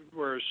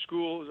where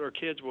schools or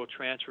kids will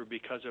transfer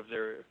because of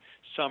their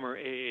summer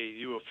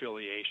AAU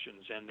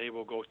affiliations, and they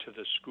will go to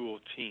the school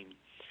team.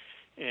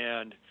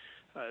 And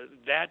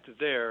that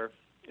there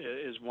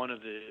is one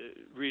of the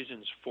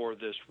reasons for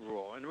this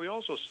rule. And we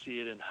also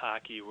see it in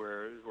hockey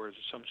where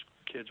some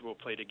kids will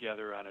play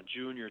together on a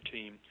junior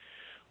team,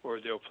 or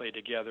they'll play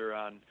together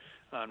on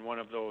one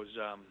of those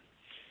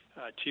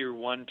Tier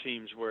 1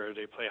 teams where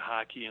they play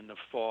hockey in the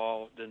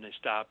fall, then they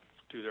stop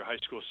through their high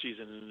school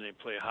season, and then they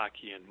play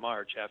hockey in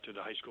March after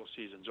the high school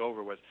season's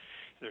over with.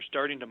 And they're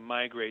starting to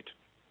migrate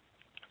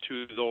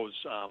to those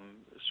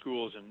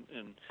schools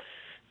and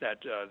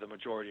that the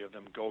majority of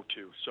them go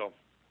to. So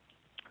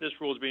this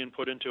rule is being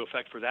put into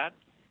effect for that.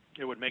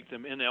 It would make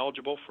them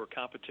ineligible for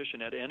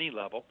competition at any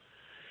level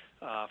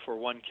for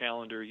one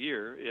calendar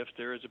year if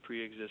there is a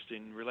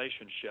pre-existing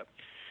relationship.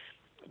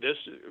 This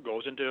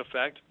goes into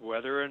effect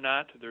whether or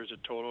not there's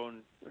a total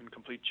and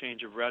complete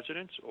change of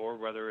residence or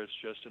whether it's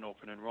just an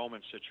open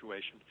enrollment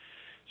situation.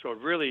 So it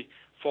really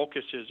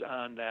focuses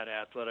on that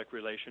athletic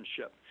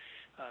relationship.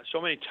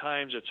 So many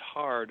times it's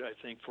hard, I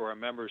think, for our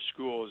member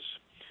schools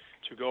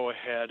to go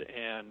ahead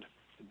and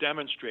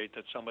demonstrate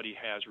that somebody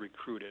has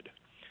recruited.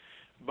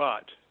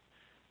 But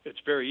it's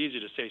very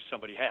easy to say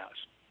somebody has.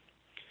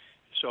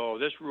 So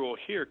this rule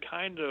here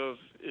kind of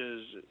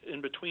is in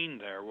between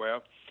there,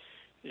 where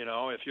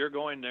if you're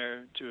going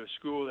there to a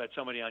school that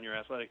somebody on your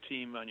athletic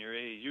team, on your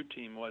AAU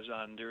team was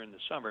on during the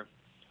summer,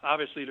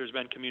 obviously there's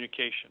been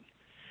communication.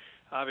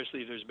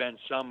 Obviously there's been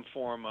some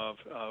form of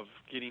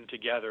getting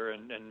together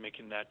and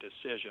making that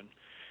decision.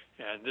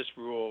 And this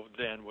rule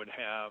then would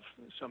have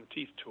some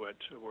teeth to it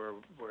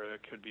where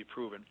it could be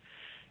proven.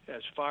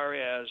 As far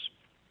as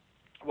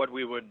what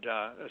we would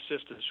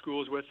assist the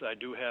schools with, I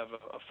do have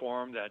a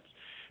form that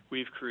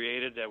we've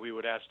created that we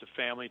would ask the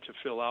family to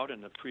fill out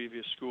and the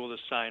previous school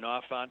to sign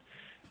off on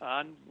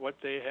what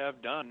they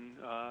have done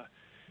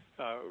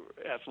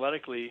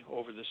athletically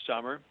over the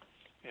summer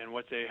and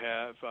what they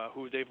have,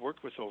 who they've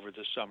worked with over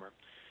the summer.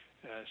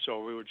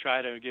 So we would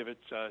try to give it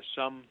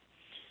some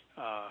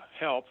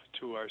help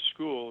to our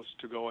schools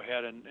to go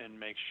ahead and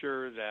make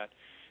sure that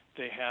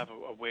they have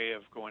a way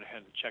of going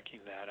ahead and checking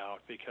that out,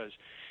 because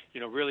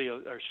really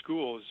our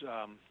schools,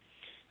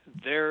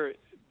 their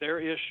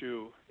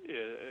issue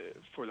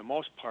for the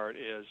most part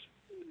is,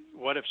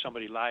 what if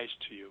somebody lies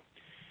to you?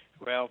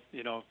 Well,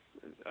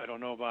 I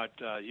don't know about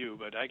you,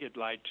 but I get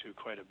lied to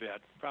quite a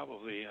bit,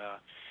 probably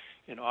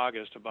in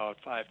August about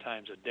 5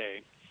 times a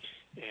day,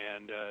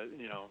 and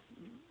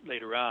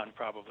later on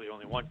probably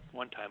only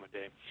one time a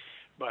day.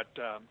 But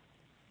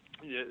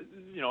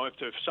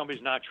if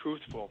somebody's not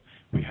truthful,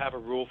 we have a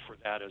rule for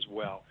that as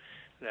well,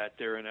 that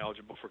they're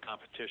ineligible for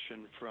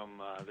competition from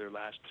their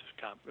last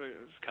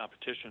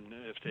competition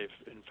if they've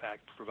in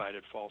fact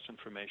provided false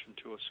information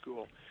to a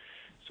school.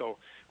 So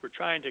we're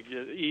trying to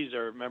ease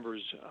our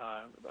members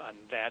on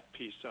that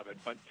piece of it.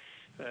 But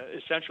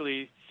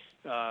essentially,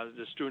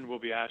 the student will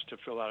be asked to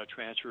fill out a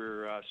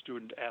transfer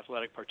student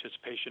athletic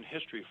participation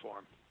history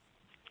form.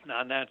 And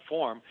on that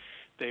form,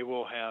 they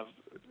will have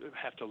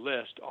to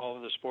list all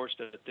of the sports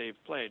that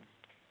they've played.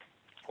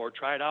 or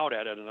tried out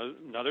at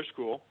another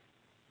school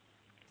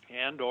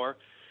and or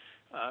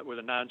with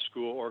a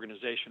non-school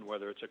organization,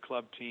 whether it's a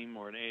club team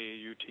or an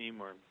AAU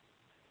team or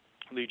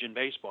Legion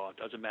baseball. It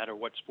doesn't matter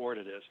what sport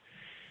it is.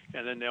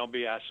 And then they'll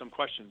be asked some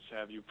questions.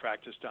 Have you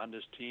practiced on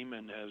this team,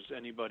 and has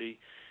anybody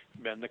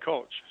been the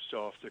coach?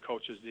 So if the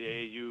coach is the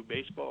AAU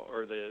baseball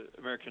or the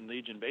American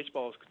Legion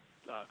baseball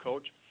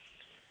coach,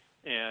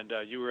 and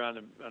you were on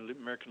the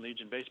American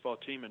Legion baseball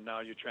team and now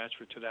you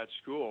transfer to that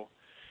school,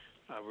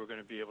 we're going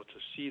to be able to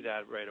see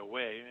that right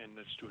away, and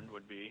the student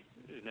would be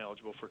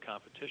ineligible for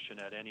competition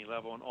at any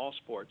level in all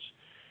sports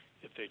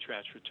if they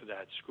transfer to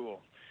that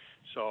school.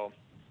 So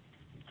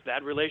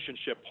that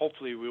relationship,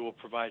 hopefully we will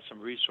provide some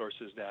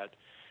resources that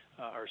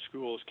our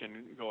schools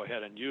can go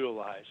ahead and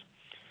utilize.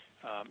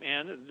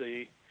 And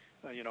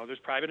there's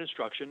private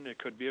instruction. It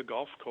could be a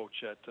golf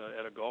coach at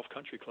a golf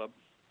country club.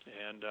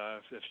 And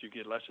if you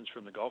get lessons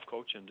from the golf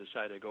coach and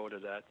decide to go to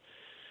that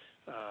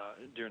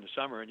during the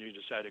summer, and you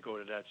decide to go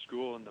to that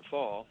school in the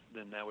fall,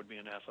 then that would be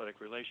an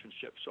athletic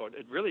relationship. So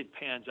it really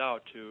pans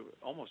out to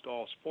almost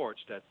all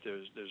sports that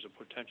there's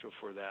a potential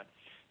for that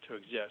to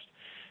exist.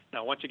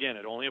 Now, once again,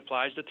 it only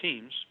applies to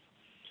teams,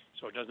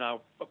 so it does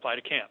not apply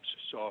to camps.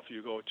 So if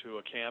you go to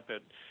a camp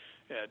at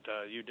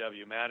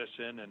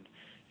UW-Madison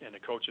and the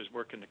coach is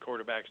working the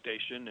quarterback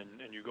station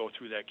and you go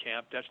through that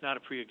camp, that's not a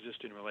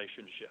pre-existing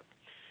relationship.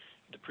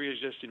 The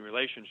pre-existing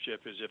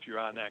relationship is if you're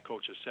on that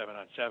coach's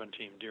 7-on-7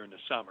 team during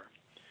the summer,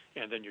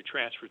 and then you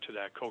transfer to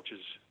that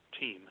coach's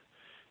team,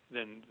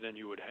 then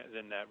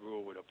that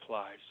rule would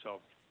apply. So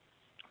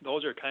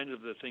those are kind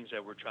of the things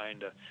that we're trying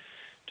to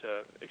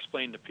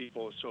explain to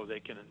people so they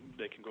can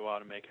go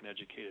out and make an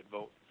educated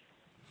vote.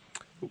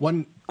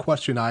 One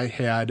question I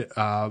had,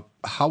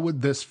 how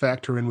would this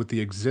factor in with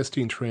the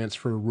existing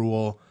transfer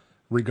rule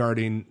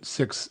regarding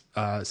six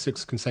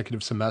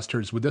consecutive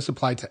semesters? Would this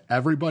apply to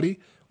everybody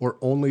or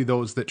only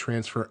those that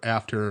transfer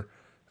after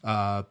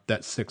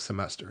that sixth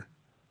semester?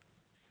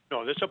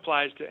 No, this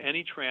applies to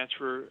any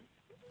transfer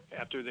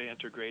after they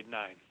enter grade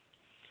 9.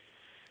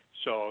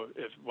 So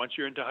once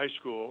you're into high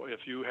school,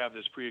 if you have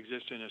this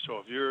pre-existing, so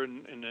if you're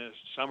in the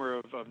summer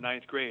of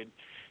ninth grade,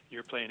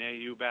 you're playing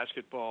AAU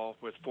basketball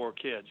with 4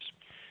 kids,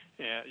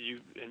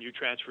 and you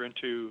transfer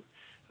into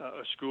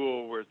a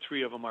school where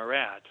 3 of them are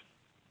at,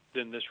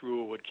 then this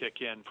rule would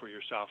kick in for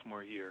your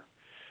sophomore year.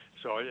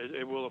 So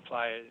it will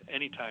apply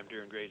any time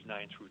during grades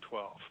 9 through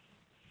 12.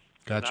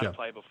 Gotcha. It will not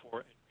apply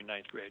before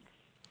ninth grade.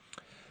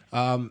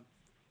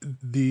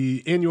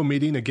 The annual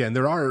meeting, again,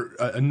 there are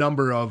a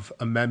number of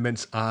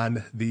amendments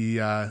on the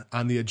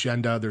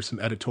agenda. There's some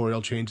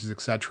editorial changes,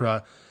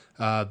 etc.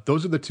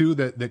 Those are the two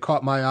that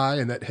caught my eye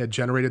and that had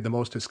generated the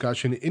most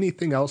discussion.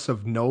 Anything else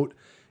of note,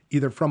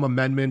 either from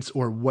amendments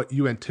or what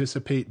you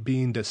anticipate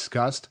being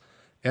discussed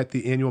at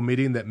the annual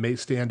meeting that may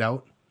stand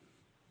out?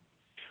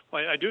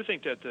 Well, I do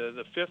think that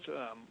the fifth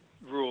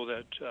rule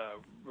that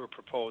we're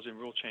proposing,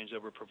 rule change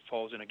that we're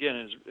proposing, again,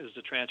 is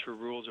the transfer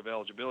rules of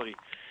eligibility.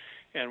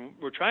 And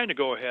we're trying to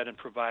go ahead and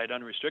provide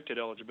unrestricted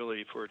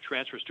eligibility for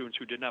transfer students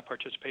who did not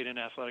participate in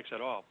athletics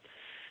at all.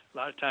 A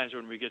lot of times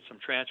when we get some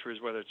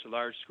transfers, whether it's a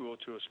large school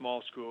to a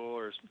small school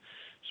or a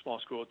small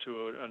school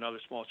to another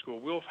small school,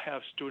 we'll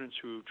have students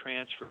who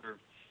transfer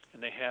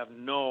and they have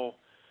no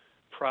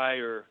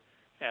prior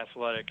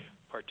athletic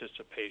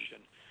participation.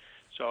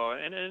 So,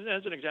 and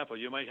as an example,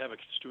 you might have a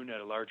student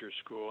at a larger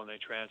school and they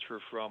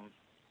transfer from,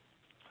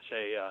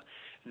 say,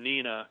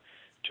 Neenah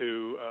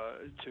to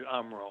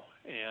Umro,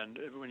 and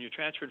when you're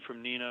transferred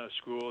from Neenah, a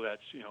school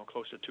that's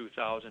close to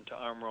 2,000, to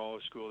Umro,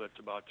 a school that's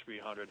about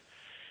 300,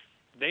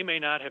 they may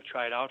not have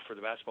tried out for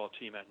the basketball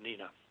team at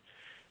Neenah,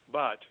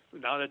 but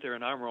now that they're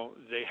in Umro,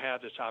 they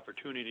have this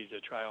opportunity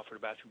to try out for the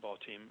basketball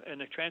team,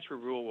 and the transfer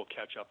rule will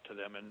catch up to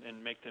them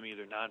and make them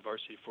either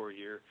non-varsity for a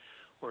year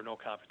or no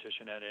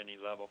competition at any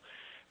level.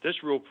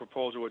 This rule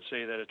proposal would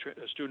say that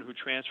a student who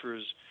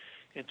transfers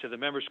into the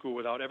member school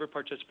without ever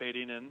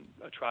participating in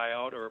a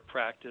tryout or a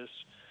practice,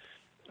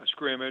 a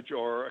scrimmage,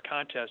 or a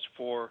contest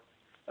for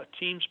a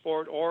team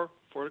sport or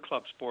for a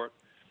club sport,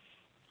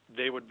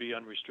 they would be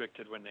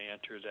unrestricted when they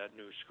enter that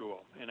new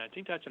school. And I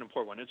think that's an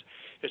important one.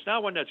 It's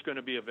not one that's going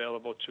to be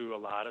available to a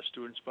lot of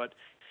students, but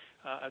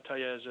I'll tell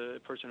you, as a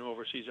person who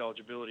oversees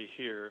eligibility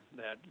here,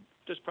 that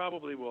this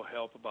probably will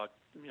help about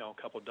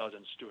a couple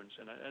dozen students,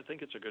 and I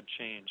think it's a good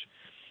change.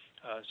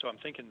 So I'm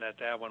thinking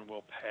that one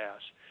will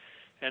pass.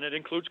 And it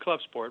includes club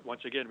sport.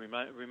 Once again,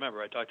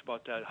 remember, I talked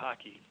about that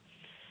hockey.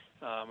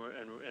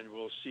 And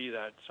we'll see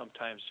that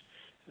sometimes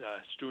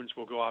students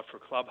will go out for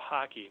club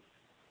hockey.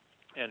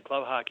 And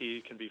club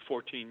hockey can be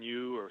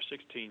 14U or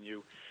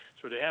 16U.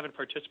 So they haven't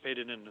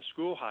participated in the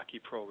school hockey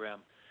program,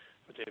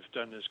 but they've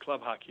done this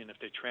club hockey. And if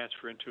they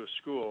transfer into a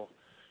school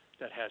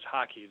that has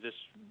hockey, this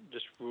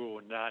rule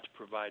would not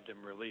provide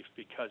them relief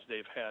because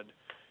they've had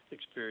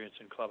experience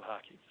in club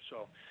hockey.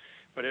 So.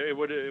 But it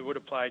would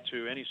apply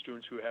to any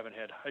students who haven't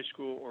had high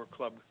school or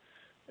club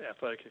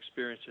athletic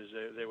experiences.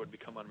 They would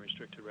become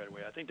unrestricted right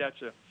away. I think that's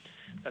a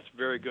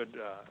very good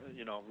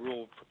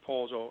rule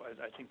proposal.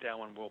 I think that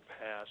one will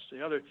pass.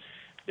 The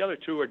The other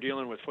two are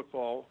dealing with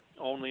football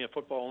only. If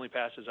football only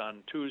passes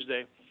on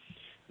Tuesday,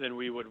 then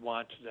we would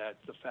want that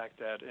the fact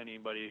that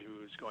anybody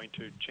who's going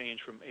to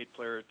change from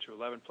 8-player to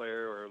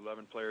 11-player or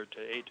 11-player to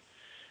 8,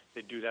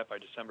 they do that by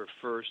December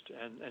 1st,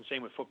 and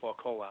same with football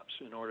co-ops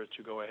in order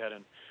to go ahead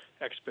and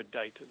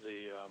expedite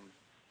the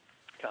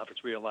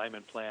conference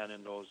realignment plan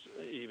in those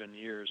even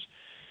years.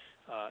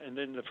 And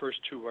then the first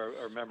two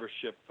are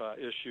membership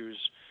issues.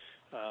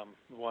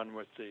 One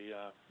with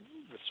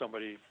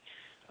somebody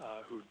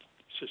who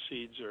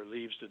secedes or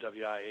leaves the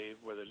WIA,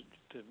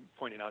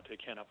 pointing out they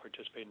cannot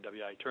participate in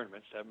WIA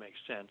tournaments. That makes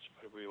sense,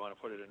 but we want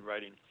to put it in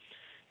writing.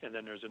 And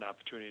then there's an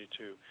opportunity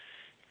to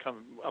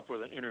come up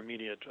with an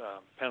intermediate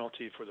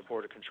penalty for the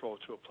Board of Control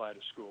to apply to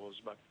schools.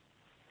 But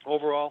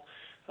overall,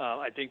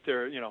 I think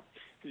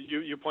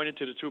you pointed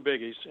to the two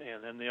biggies,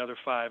 and then the other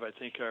five I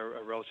think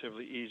are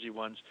relatively easy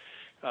ones.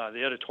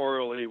 The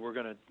editorially, we're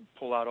going to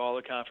pull out all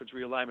the conference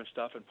realignment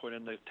stuff and put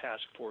in the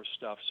task force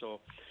stuff, so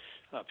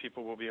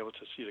people will be able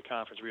to see the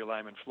conference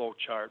realignment flow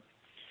chart.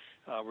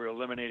 We're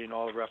eliminating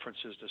all the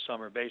references to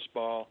summer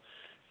baseball,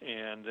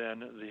 and then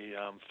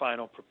the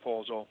final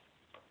proposal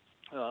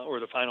or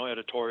the final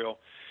editorial,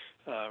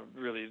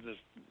 really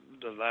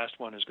the last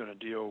one is going to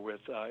deal with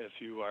if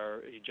you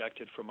are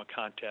ejected from a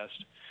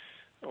contest,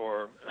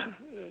 or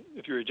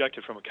if you're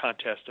ejected from a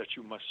contest, that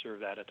you must serve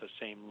that at the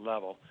same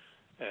level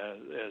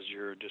as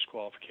your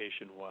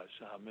disqualification was.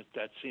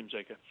 That seems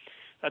like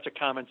that's a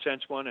common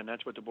sense one, and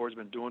that's what the board's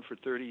been doing for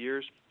 30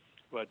 years,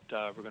 but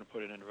we're going to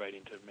put it in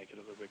writing to make it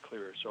a little bit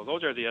clearer. So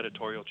those are the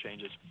editorial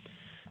changes,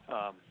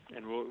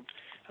 and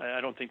I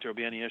don't think there will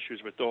be any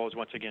issues with those.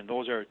 Once again,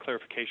 those are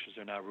clarifications,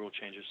 they're not rule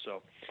changes,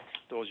 so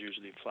those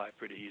usually fly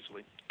pretty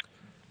easily.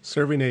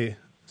 Serving a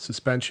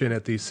suspension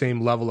at the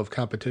same level of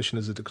competition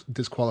as a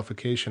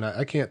disqualification,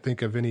 I can't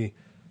think of any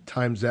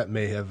times that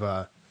may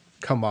have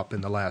come up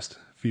in the last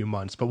few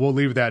months, but we'll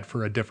leave that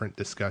for a different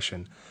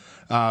discussion.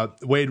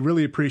 Wade,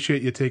 really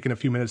appreciate you taking a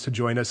few minutes to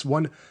join us.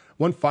 One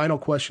final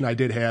question I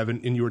did have,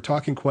 and you were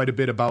talking quite a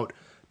bit about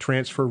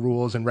transfer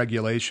rules and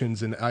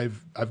regulations, and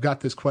I've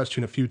got this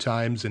question a few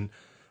times and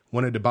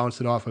wanted to bounce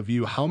it off of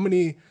you. How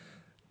many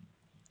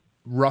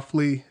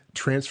roughly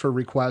transfer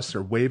requests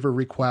or waiver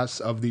requests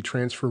of the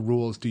transfer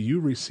rules do you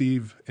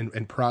receive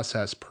and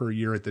process per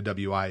year at the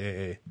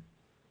WIAA?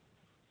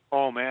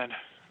 Oh man,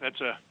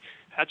 that's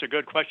a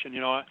good question.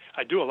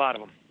 I do a lot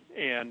of them,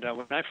 and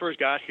when I first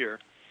got here,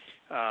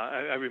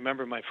 I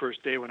remember my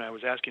first day when I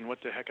was asking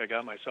what the heck I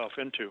got myself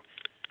into.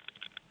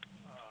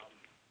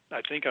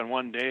 I think on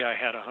one day I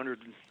had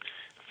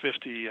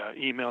 150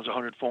 emails,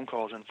 100 phone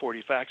calls, and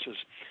 40 faxes,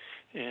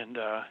 and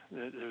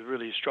it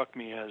really struck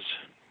me as,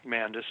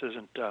 man, this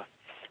isn't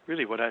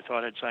really what I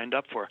thought I'd signed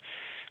up for.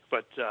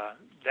 But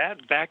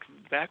that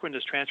back when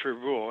this transfer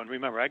rule, and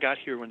remember, I got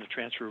here when the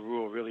transfer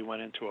rule really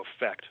went into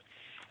effect.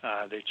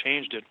 They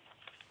changed it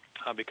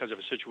because of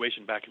a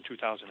situation back in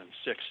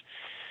 2006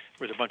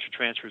 with a bunch of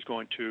transfers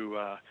going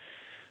to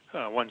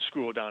one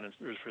school down in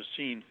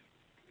Racine,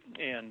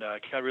 and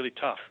it got really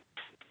tough.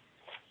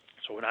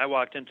 So when I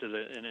walked into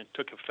and it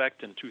took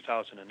effect in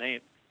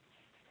 2008,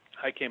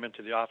 I came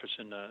into the office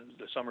in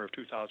the summer of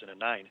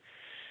 2009,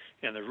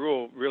 and the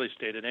rule really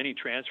stated any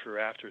transfer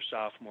after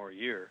sophomore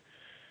year,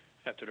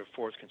 after the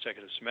fourth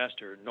consecutive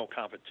semester, no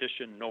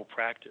competition, no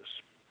practice,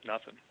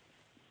 nothing.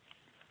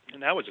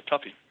 And that was a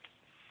toughie.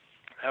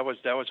 That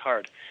was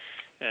hard.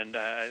 And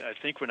I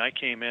think when I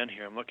came in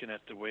here, I'm looking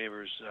at the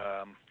waivers,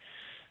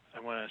 I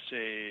want to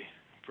say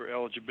for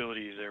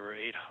eligibility there were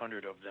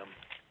 800 of them.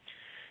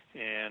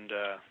 And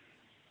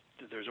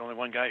there's only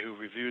one guy who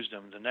reviews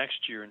them. The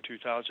next year in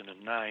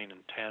 2009 and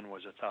 10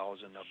 was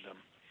 1,000 of them.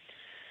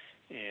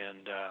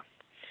 And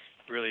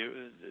really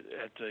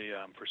at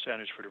the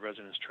percentage for the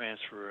residence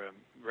transfer,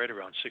 right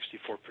around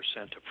 64%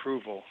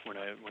 approval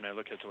when I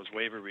look at those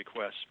waiver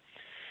requests.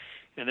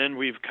 And then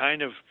we've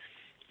kind of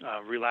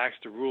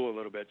relaxed the rule a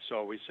little bit.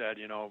 So we said,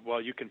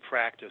 well, you can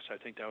practice. I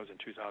think that was in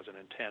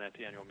 2010 at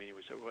the annual meeting.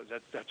 We said, well,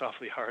 that's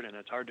awfully hard, and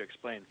it's hard to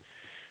explain.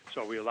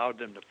 So we allowed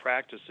them to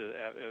practice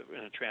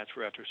in a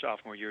transfer after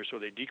sophomore year. So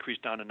they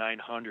decreased down to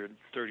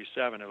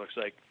 937, it looks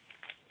like.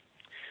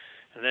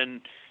 And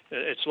then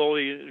it's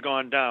slowly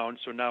gone down.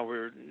 So now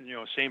we're,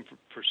 same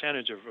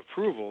percentage of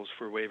approvals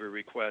for waiver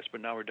requests,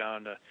 but now we're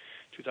down to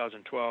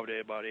 2012 to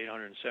about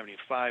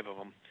 875 of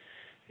them.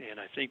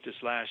 And I think this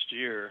last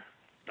year,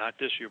 not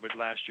this year, but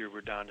last year, we're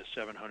down to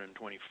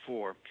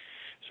 724.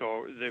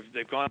 So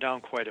they've gone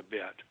down quite a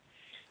bit.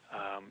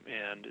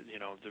 And,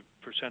 the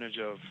percentage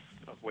of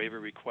waiver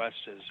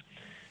requests is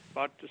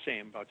about the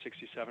same, about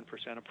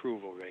 67%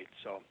 approval rate.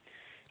 So,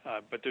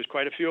 but there's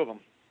quite a few of them,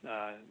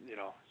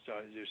 so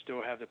you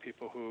still have the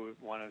people who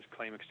want to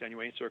claim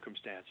extenuating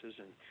circumstances,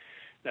 and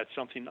that's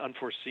something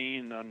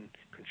unforeseen,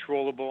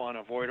 uncontrollable,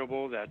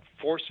 unavoidable that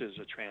forces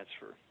a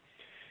transfer.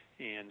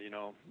 And,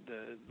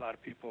 a lot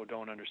of people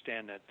don't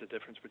understand that the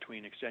difference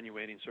between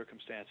extenuating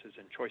circumstances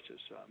and choices.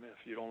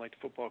 If you don't like the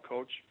football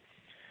coach,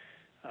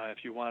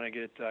 if you want to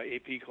get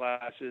AP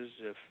classes,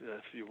 if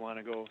you want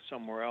to go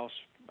somewhere else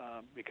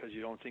because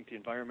you don't think the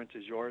environment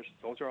is yours,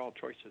 those are all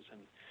choices.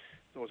 And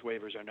those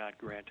waivers are not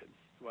granted.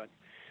 But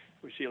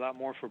we see a lot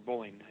more for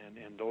bullying,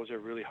 and those are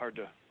really hard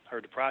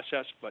to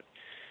process. But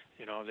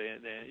you have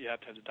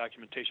to have the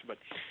documentation. But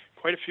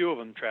quite a few of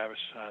them, Travis.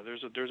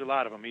 There's a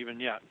lot of them even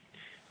yet.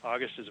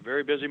 August is a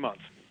very busy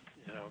month,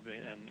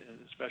 and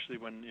especially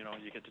when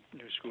you get the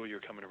new school year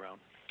coming around.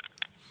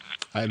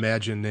 I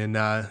imagine, and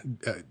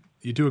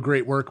you do a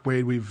great work,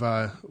 Wade.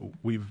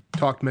 We've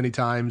talked many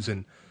times,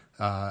 and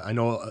I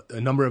know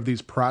a number of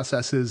these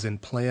processes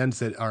and plans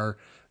that are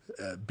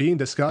being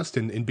discussed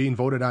and being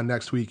voted on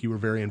next week. You were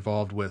very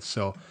involved with,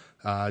 so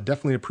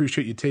definitely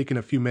appreciate you taking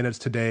a few minutes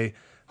today.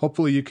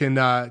 Hopefully, you can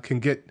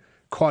get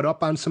caught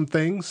up on some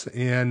things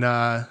and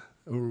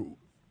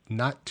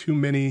not too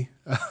many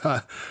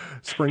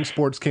spring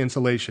sports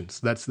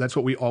cancellations. That's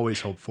what we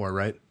always hope for,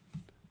 right?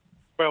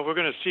 Well, we're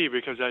going to see,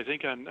 because I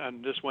think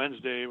on this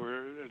Wednesday,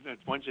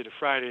 Wednesday to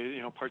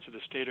Friday, parts of the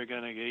state are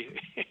going to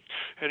get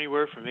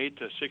anywhere from 8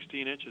 to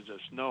 16 inches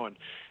of snow. And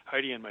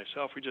Heidi and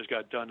myself, we just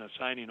got done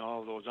assigning all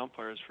of those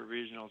umpires for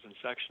regionals and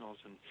sectionals,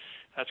 and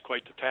that's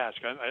quite the task.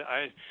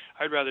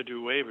 I'd rather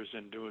do waivers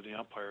than do the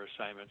umpire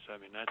assignments. I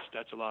mean,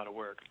 that's a lot of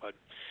work. But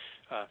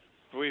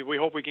we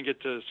hope we can get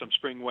to some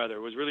spring weather.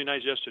 It was really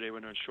nice yesterday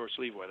when we were in short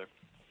sleeve weather.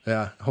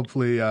 Yeah,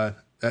 hopefully.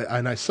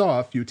 And I saw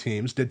a few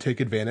teams did take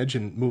advantage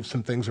and move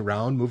some things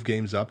around, move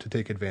games up to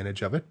take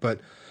advantage of it. But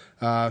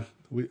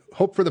we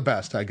hope for the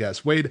best, I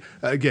guess. Wade,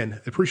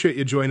 again, appreciate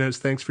you joining us.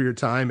 Thanks for your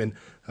time, and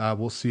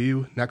we'll see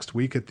you next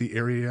week at the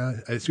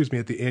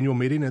at the annual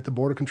meeting at the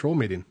Board of Control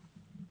meeting.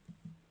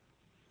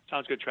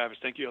 Sounds good, Travis.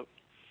 Thank you.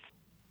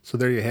 So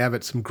there you have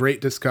it. Some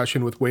great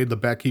discussion with Wade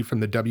Lebecki from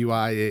the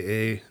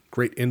WIAA.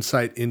 Great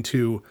insight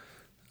into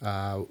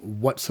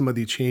what some of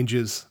the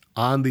changes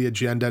on the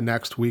agenda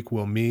next week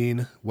will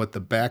mean, what the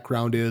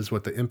background is,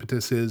 what the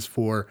impetus is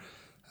for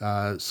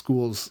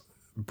schools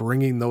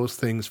bringing those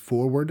things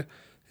forward.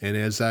 And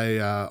as I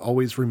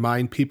always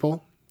remind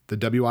people, the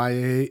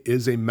WIAA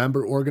is a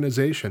member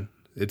organization.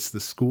 It's the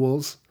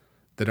schools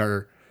that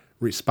are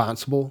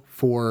responsible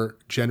for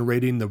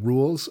generating the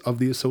rules of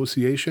the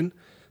association.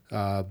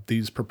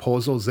 These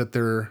proposals that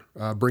they're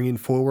bringing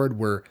forward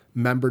were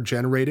member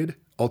generated.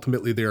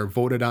 Ultimately, they are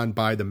voted on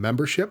by the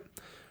membership.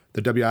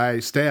 The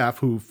WIAA staff,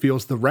 who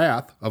feels the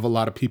wrath of a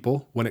lot of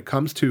people when it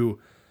comes to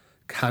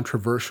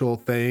controversial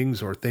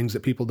things or things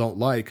that people don't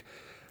like,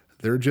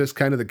 they're just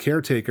kind of the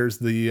caretakers,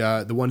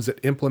 the ones that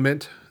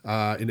implement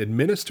and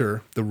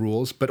administer the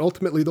rules. But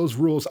ultimately, those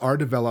rules are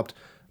developed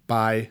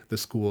by the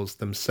schools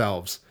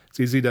themselves. It's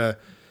easy to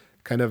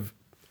kind of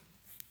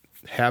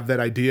have that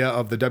idea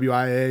of the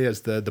WIAA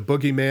as the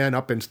boogeyman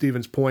up in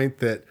Stevens Point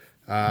that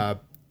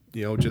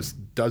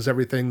just does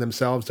everything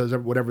themselves, does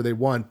whatever they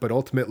want. But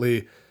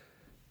ultimately,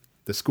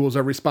 the schools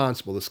are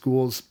responsible. The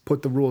schools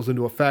put the rules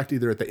into effect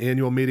either at the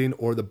annual meeting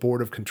or the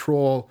Board of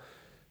Control.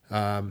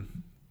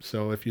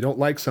 So if you don't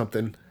like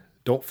something,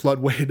 don't flood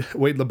Wade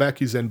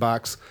Lebecki's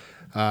inbox.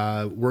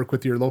 Work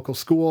with your local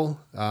school.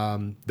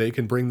 They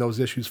can bring those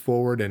issues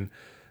forward and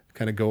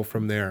kind of go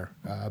from there.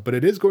 But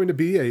it is going to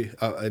be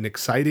an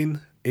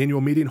exciting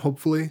annual meeting,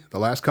 hopefully. The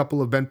last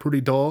couple have been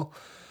pretty dull.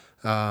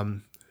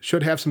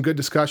 Should have some good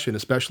discussion,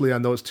 especially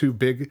on those two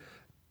big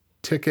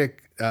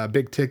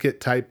ticket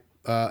type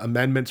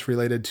amendments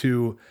related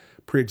to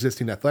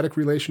pre-existing athletic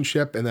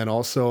relationship, and then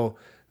also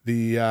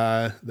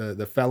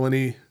the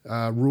felony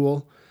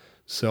rule.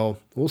 So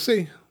we'll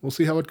see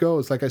how it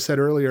goes. Like I said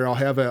earlier, I'll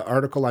have an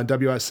article on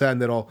WSN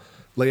that'll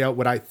lay out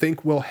what I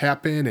think will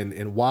happen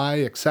and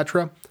why,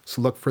 etc.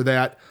 So look for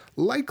that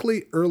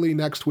likely early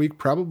next week,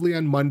 probably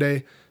on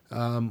Monday.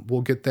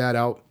 We'll get that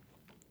out.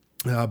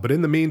 But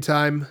in the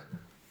meantime,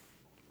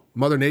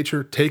 Mother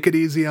Nature, take it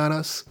easy on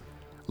us.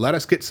 Let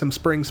us get some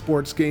spring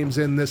sports games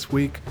in this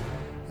week.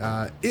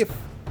 If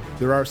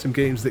there are some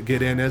games that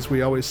get in, as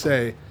we always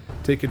say,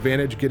 take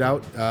advantage, get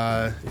out,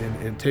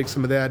 and take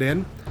some of that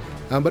in.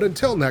 But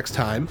until next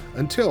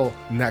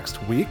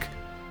week,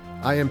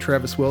 I am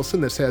Travis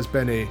Wilson. This has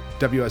been a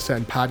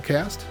WSN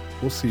podcast.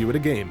 We'll see you at a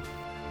game.